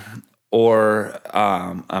do, or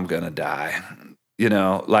I'm gonna die. You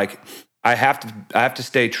know, like I have to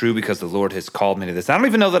stay true because the Lord has called me to this. I don't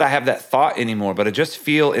even know that I have that thought anymore, but I just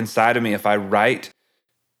feel inside of me, if I write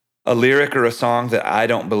a lyric or a song that I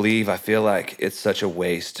don't believe, I feel like it's such a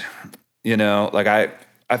waste. You know, like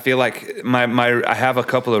I feel like I have a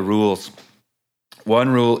couple of rules. One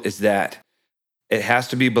rule is that it has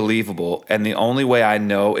to be believable, and the only way I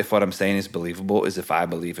know if what I'm saying is believable is if I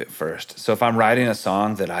believe it first. So if I'm writing a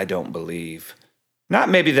song that I don't believe, not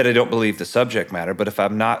maybe that I don't believe the subject matter, but if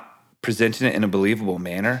I'm not presenting it in a believable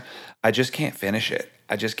manner, I just can't finish it.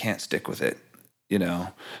 I just can't stick with it, you know?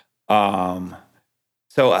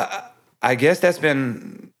 So I guess that's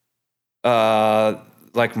been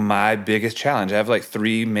like my biggest challenge. I have like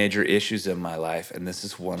 3 major issues in my life, and this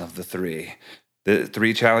is one of the 3. The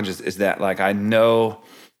 3 challenges is that like I know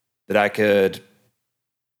that I could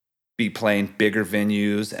be playing bigger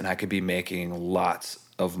venues and I could be making lots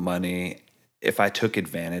of money if I took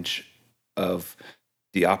advantage of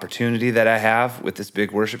the opportunity that I have with this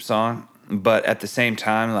big worship song. But at the same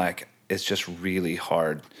time, like it's just really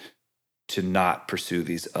hard to not pursue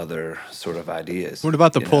these other sort of ideas. What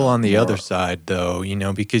about the pull on the other side, though? You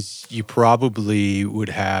know, because you probably would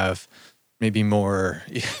have maybe more,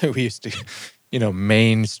 we used to, you know,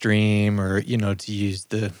 mainstream, or, you know, to use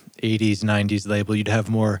the 80s, 90s label, you'd have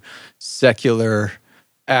more secular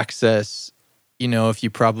access, you know, if you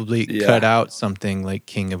probably cut out something like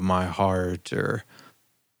King of My Heart or...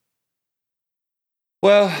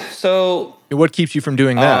 Well, so... What keeps you from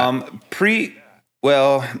doing that?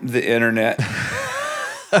 Well, the internet.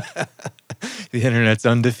 The internet's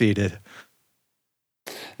undefeated.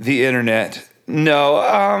 The internet. No,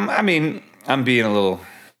 I mean, I'm being a little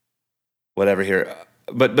whatever here,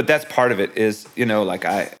 but that's part of it. Is, you know, like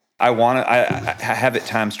I have at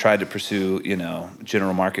times tried to pursue, you know,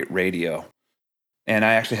 general market radio, and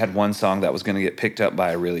I actually had one song that was going to get picked up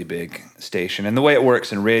by a really big station. And the way it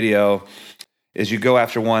works in radio is you go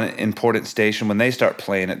after one important station. When they start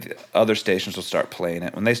playing it, the other stations will start playing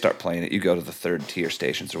it. When they start playing it, you go to the 3rd tier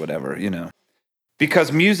stations or whatever, you know.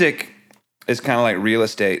 Because music is kind of like real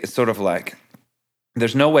estate. It's sort of like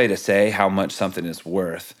there's no way to say how much something is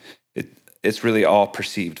worth. It's really all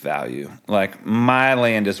perceived value. Like my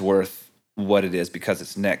land is worth what it is because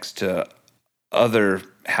it's next to other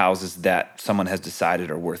houses that someone has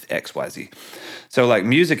decided are worth XYZ. So like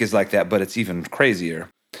music is like that, but it's even crazier.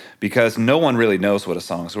 Because no one really knows what a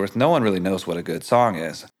song's worth. No one really knows what a good song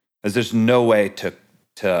is. Because there's no way to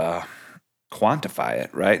quantify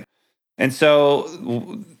it, right? And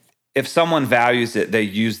so if someone values it, they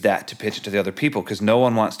use that to pitch it to the other people because no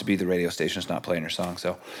one wants to be the radio station that's not playing your song.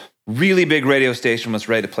 So really big radio station was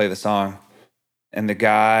ready to play the song. And the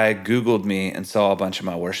guy Googled me and saw a bunch of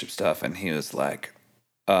my worship stuff. And he was like,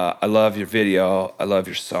 I love your video. I love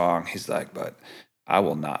your song. He's like, but I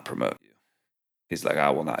will not promote you. He's like, I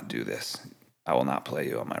will not do this. I will not play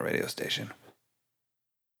you on my radio station.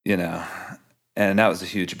 You know, and that was a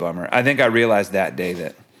huge bummer. I think I realized that day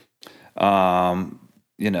that,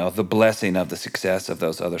 you know, the blessing of the success of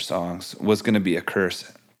those other songs was going to be a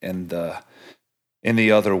curse in the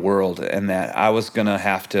other world, and that I was going to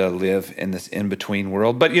have to live in this in-between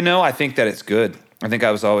world. But, you know, I think that it's good. I think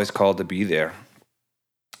I was always called to be there,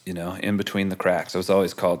 you know, in between the cracks. I was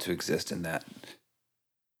always called to exist in that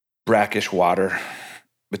brackish water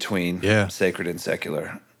between sacred and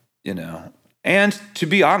secular, you know. And to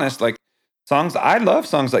be honest, like I love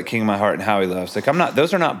songs like King of My Heart and How He Loves. Like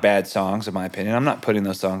those are not bad songs in my opinion. I'm not putting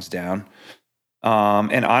those songs down.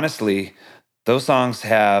 And honestly, those songs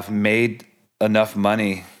have made enough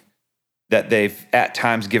money that they've at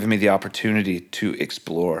times given me the opportunity to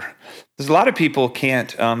explore. There's a lot of people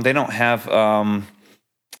can't, they don't have,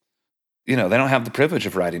 you know, they don't have the privilege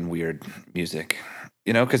of writing weird music.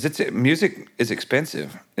 because music is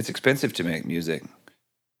expensive. It's expensive to make music.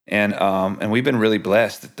 And we've been really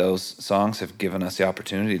blessed that those songs have given us the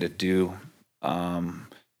opportunity to do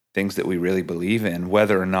things that we really believe in,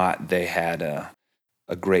 whether or not they had a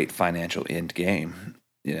great financial end game,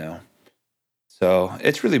 So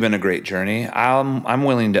it's really been a great journey. I'm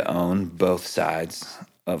willing to own both sides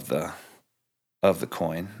of the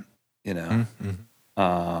coin,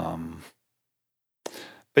 Um,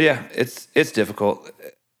 but yeah, it's difficult,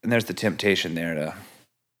 and there's the temptation there to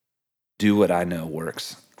do what I know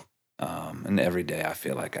works. And every day I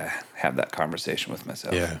feel like I have that conversation with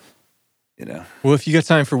myself. Yeah. Well, if you got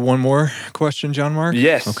time for one more question, John Mark?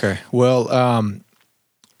 Yes. Okay. Well,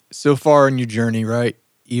 so far in your journey, right?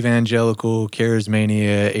 Evangelical,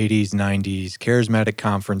 charismania, 80s, 90s, charismatic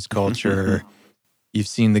conference culture. You've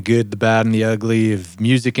seen the good, the bad, and the ugly of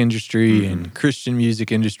music industry and Christian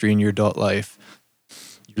music industry in your adult life.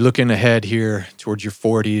 You're looking ahead here towards your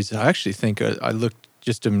 40s. I actually think I looked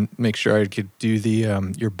just to make sure I could do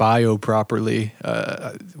the your bio properly.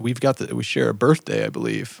 We share a birthday, I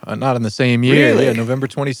believe. Not in the same year. Really? Yeah, November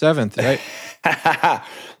 27th, right?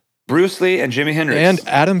 Bruce Lee and Jimi Hendrix. And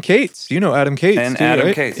Adam Cates. You know Adam Cates, And too, Adam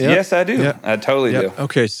right? Cates. Yep. Yes, I do. Yep. I totally do.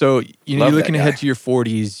 Okay, so you're looking ahead to your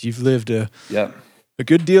 40s. You've lived a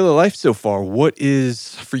good deal of life so far. What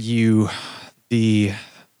is, for you, the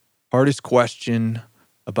hardest question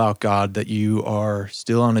about God that you are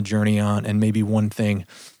still on a journey on, and maybe one thing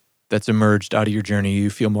that's emerged out of your journey you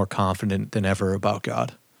feel more confident than ever about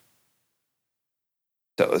God?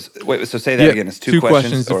 So say that again. It's two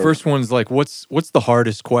questions. The first one's like, what's the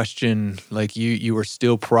hardest question? Like you are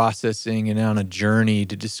still processing and on a journey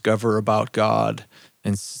to discover about God.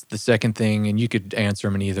 And the second thing, and you could answer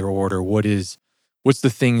them in either order. What's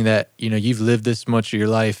the thing that you've lived this much of your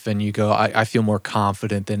life, and you go, I feel more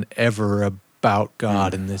confident than ever about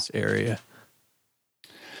God in this area?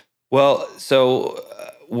 Well, so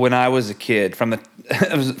when I was a kid, from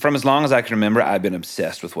as long as I can remember, I've been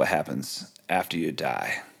obsessed with what happens after you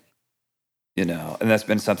die, and that's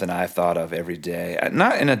been something I've thought of every day.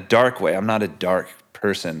 Not in a dark way. I'm not a dark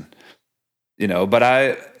person, but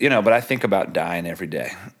I think about dying every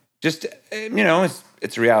day. Just,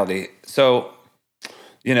 it's reality. So,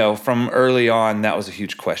 from early on, that was a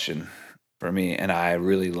huge question for me. And I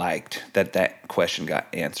really liked that question got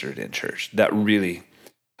answered in church. That really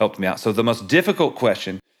helped me out. So the most difficult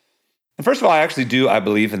question, and first of all, I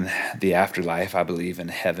believe in the afterlife. I believe in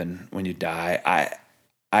heaven when you die.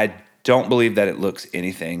 I don't believe that it looks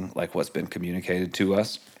anything like what's been communicated to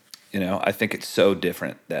us. I think it's so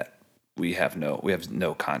different that we have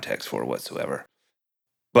no context for whatsoever.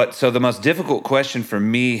 But so the most difficult question for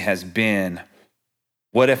me has been,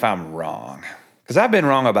 what if I'm wrong? Because I've been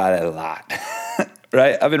wrong about it a lot,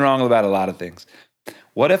 right? I've been wrong about a lot of things.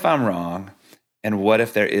 What if I'm wrong? And what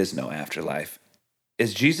if there is no afterlife?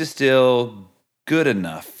 Is Jesus still good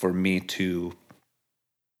enough for me to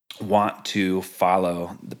want to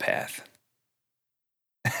follow the path?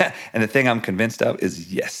 And the thing I'm convinced of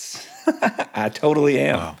is yes. I totally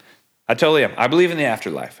am. Wow. I totally am. I believe in the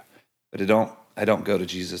afterlife, but I don't go to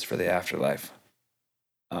Jesus for the afterlife.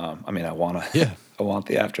 I want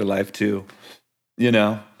the afterlife too,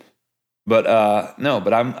 But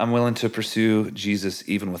but I'm willing to pursue Jesus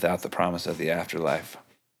even without the promise of the afterlife.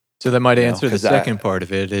 So that might answer the second part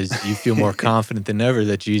of it, is you feel more confident than ever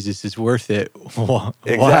that Jesus is worth it. Why?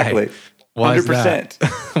 Exactly.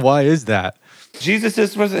 100%. Why is that? Jesus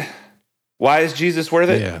is worth it. Why is Jesus worth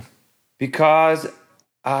it? Yeah. Because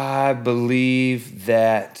I believe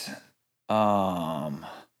that, oh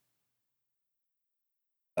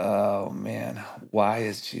man, why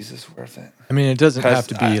is Jesus worth it? I mean, it doesn't have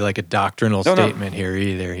to be like a doctrinal statement here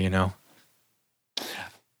either,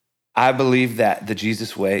 I believe that the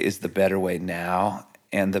Jesus way is the better way now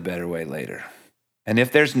and the better way later. And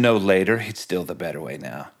if there's no later, it's still the better way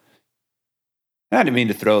now. And I didn't mean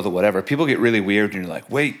to throw the whatever. People get really weird and you're like,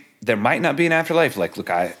 wait, there might not be an afterlife. Like, look,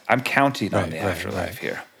 I'm counting on the afterlife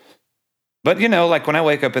here. But, like when I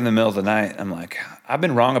wake up in the middle of the night, I'm like, I've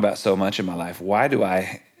been wrong about so much in my life. Why do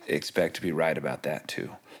I expect to be right about that too?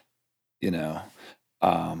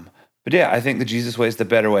 But yeah, I think the Jesus way is the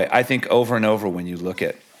better way. I think over and over when you look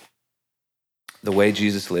at the way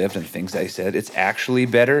Jesus lived and things that he said, it's actually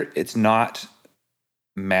better. It's not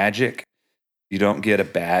magic. You don't get a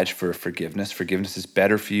badge for forgiveness. Forgiveness is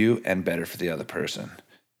better for you and better for the other person.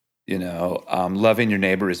 Loving your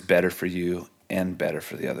neighbor is better for you and better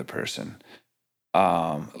for the other person.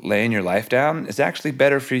 Laying your life down is actually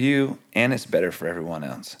better for you and it's better for everyone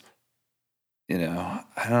else.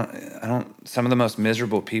 Some of the most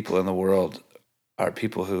miserable people in the world are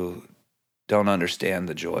people who don't understand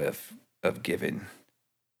the joy of giving.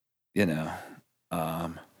 you know.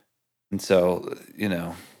 Um, and so,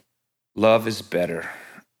 love is better.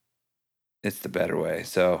 It's the better way.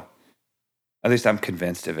 So at least I'm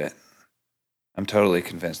convinced of it. I'm totally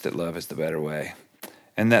convinced that love is the better way,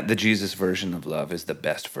 and that the Jesus version of love is the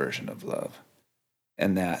best version of love,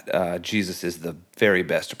 and that Jesus is the very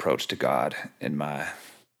best approach to God, in my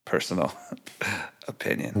personal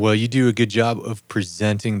opinion. Well, you do a good job of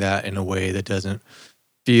presenting that in a way that doesn't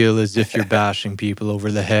feel as if you're bashing people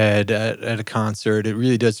over the head at a concert. It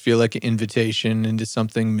really does feel like an invitation into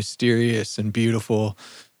something mysterious and beautiful.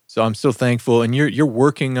 So I'm so thankful. And you're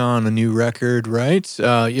working on a new record, right?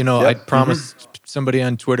 I Yep. promised somebody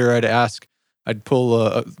on Twitter I'd pull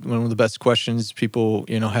one of the best questions people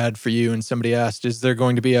had for you, and somebody asked, "Is there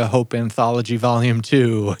going to be a Hope Anthology Volume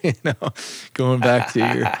 2?" Going back to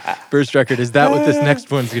your first record, is that what this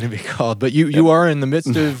next one's going to be called? But you are in the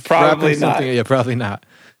midst of Probably wrapping something. not. Yeah, probably not.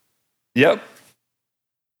 Yep.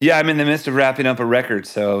 Yeah, I'm in the midst of wrapping up a record,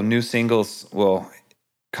 so new singles will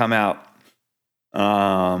come out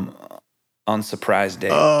on surprise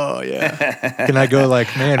date. Oh yeah. Can I go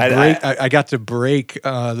like, man, I got to break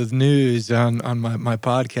the news on my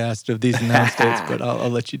podcast of these announced dates, but I'll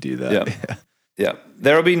let you do that. Yep. Yeah.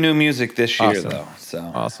 There'll be new music this year, Awesome. though.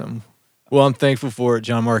 So Awesome. Well, I'm thankful for it,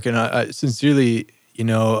 John Mark, and I sincerely,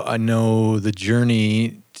 I know the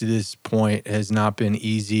journey to this point has not been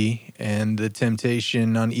easy, and the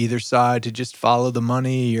temptation on either side to just follow the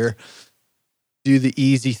money or do the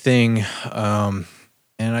easy thing.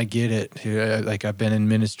 And I get it. Like, I've been in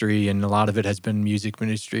ministry, and a lot of it has been music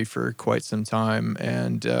ministry for quite some time.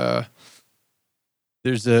 And when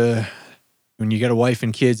you got a wife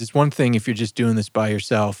and kids, it's one thing if you're just doing this by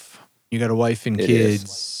yourself. You got a wife and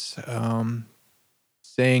kids.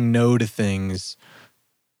 Saying no to things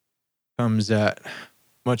comes at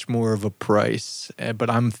much more of a price.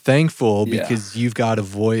 But I'm thankful because you've got a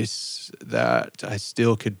voice that I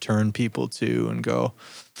still could turn people to and go,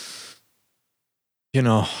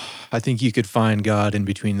 I think you could find God in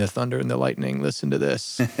between the thunder and the lightning. Listen to this.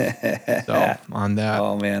 So on that.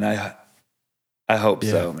 Oh, man, I hope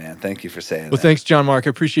so, man. Thank you for saying that. Well, thanks, John Mark. I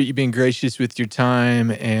appreciate you being gracious with your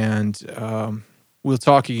time, and we'll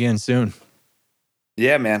talk again soon.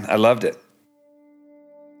 Yeah, man, I loved it.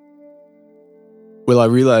 Well, I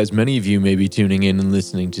realize many of you may be tuning in and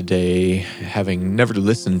listening today, having never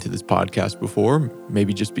listened to this podcast before,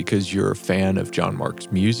 maybe just because you're a fan of John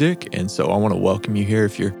Mark's music. And so I want to welcome you here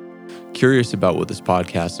if you're curious about what this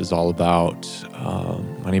podcast is all about.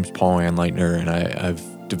 My name's Paul Anleitner, and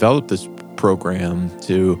I've developed this program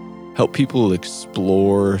to help people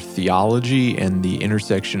explore theology and the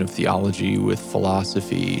intersection of theology with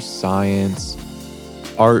philosophy, science,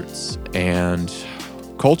 arts, and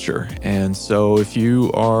culture. And so if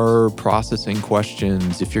you are processing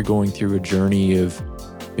questions, if you're going through a journey of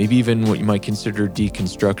maybe even what you might consider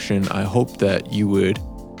deconstruction, I hope that you would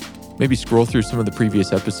maybe scroll through some of the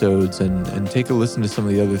previous episodes and take a listen to some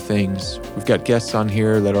of the other things. We've got guests on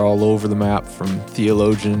here that are all over the map, from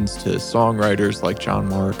theologians to songwriters like John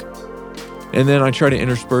Mark. And then I try to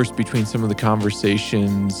intersperse between some of the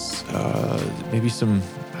conversations, maybe some,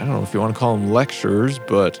 I don't know if you want to call them lectures,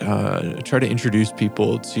 but try to introduce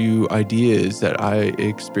people to ideas that I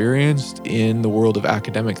experienced in the world of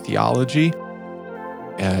academic theology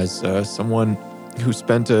as someone who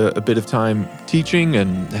spent a bit of time teaching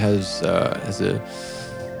and has a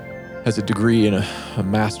degree in a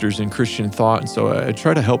master's in Christian thought. And so I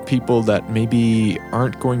try to help people that maybe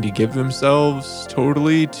aren't going to give themselves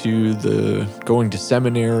totally to the going to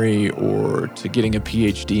seminary or to getting a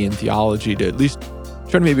PhD in theology, to at least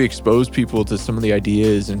try to maybe expose people to some of the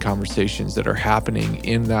ideas and conversations that are happening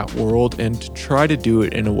in that world, and to try to do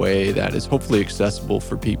it in a way that is hopefully accessible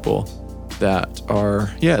for people that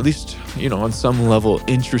are, at least, on some level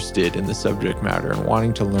interested in the subject matter and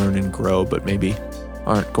wanting to learn and grow, but maybe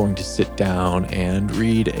aren't going to sit down and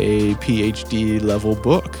read a PhD level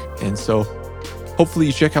book. And so hopefully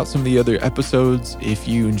you check out some of the other episodes. If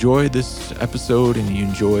you enjoyed this episode and you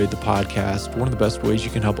enjoyed the podcast, one of the best ways you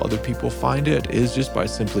can help other people find it is just by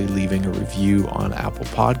simply leaving a review on Apple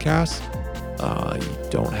Podcasts. You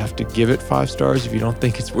don't have to give it 5 stars if you don't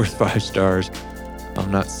think it's worth 5 stars. I'm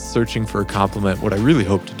not searching for a compliment. What I really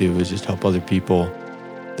hope to do is just help other people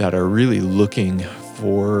that are really looking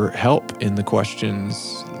for help in the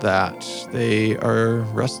questions that they are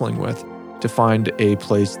wrestling with, to find a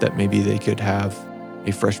place that maybe they could have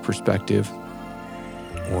a fresh perspective,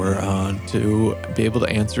 or to be able to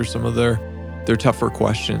answer some of their tougher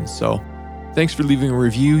questions. So thanks for leaving a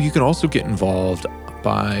review. You can also get involved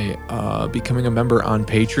by becoming a member on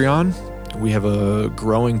Patreon. We have a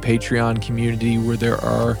growing Patreon community where there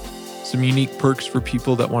are some unique perks for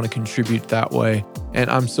people that want to contribute that way. And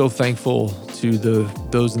I'm so thankful to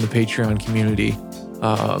those in the Patreon community.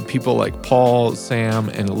 People like Paul, Sam,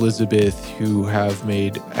 and Elizabeth who have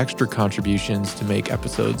made extra contributions to make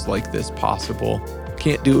episodes like this possible.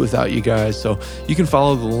 Can't do it without you guys. So you can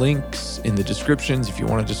follow the links in the descriptions if you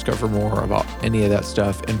want to discover more about any of that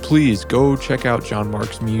stuff. And please go check out John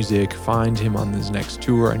Mark's music. Find him on his next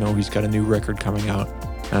tour. I know he's got a new record coming out,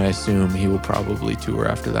 and I assume he will probably tour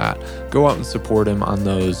after that. Go out and support him on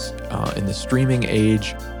those. In the streaming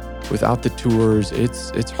age, without the tours,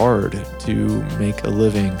 it's hard to make a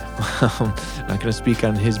living. I'm not going to speak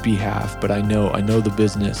on his behalf, but I know the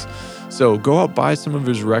business. So go out, buy some of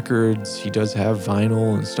his records. He does have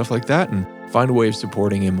vinyl and stuff like that, and find a way of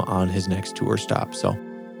supporting him on his next tour stop. So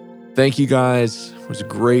thank you guys. It was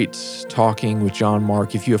great talking with John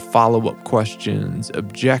Mark. If you have follow-up questions,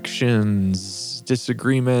 objections,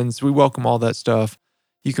 disagreements, we welcome all that stuff.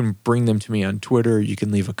 You can bring them to me on Twitter. You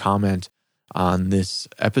can leave a comment on this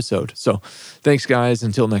episode. So thanks, guys.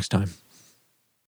 Until next time.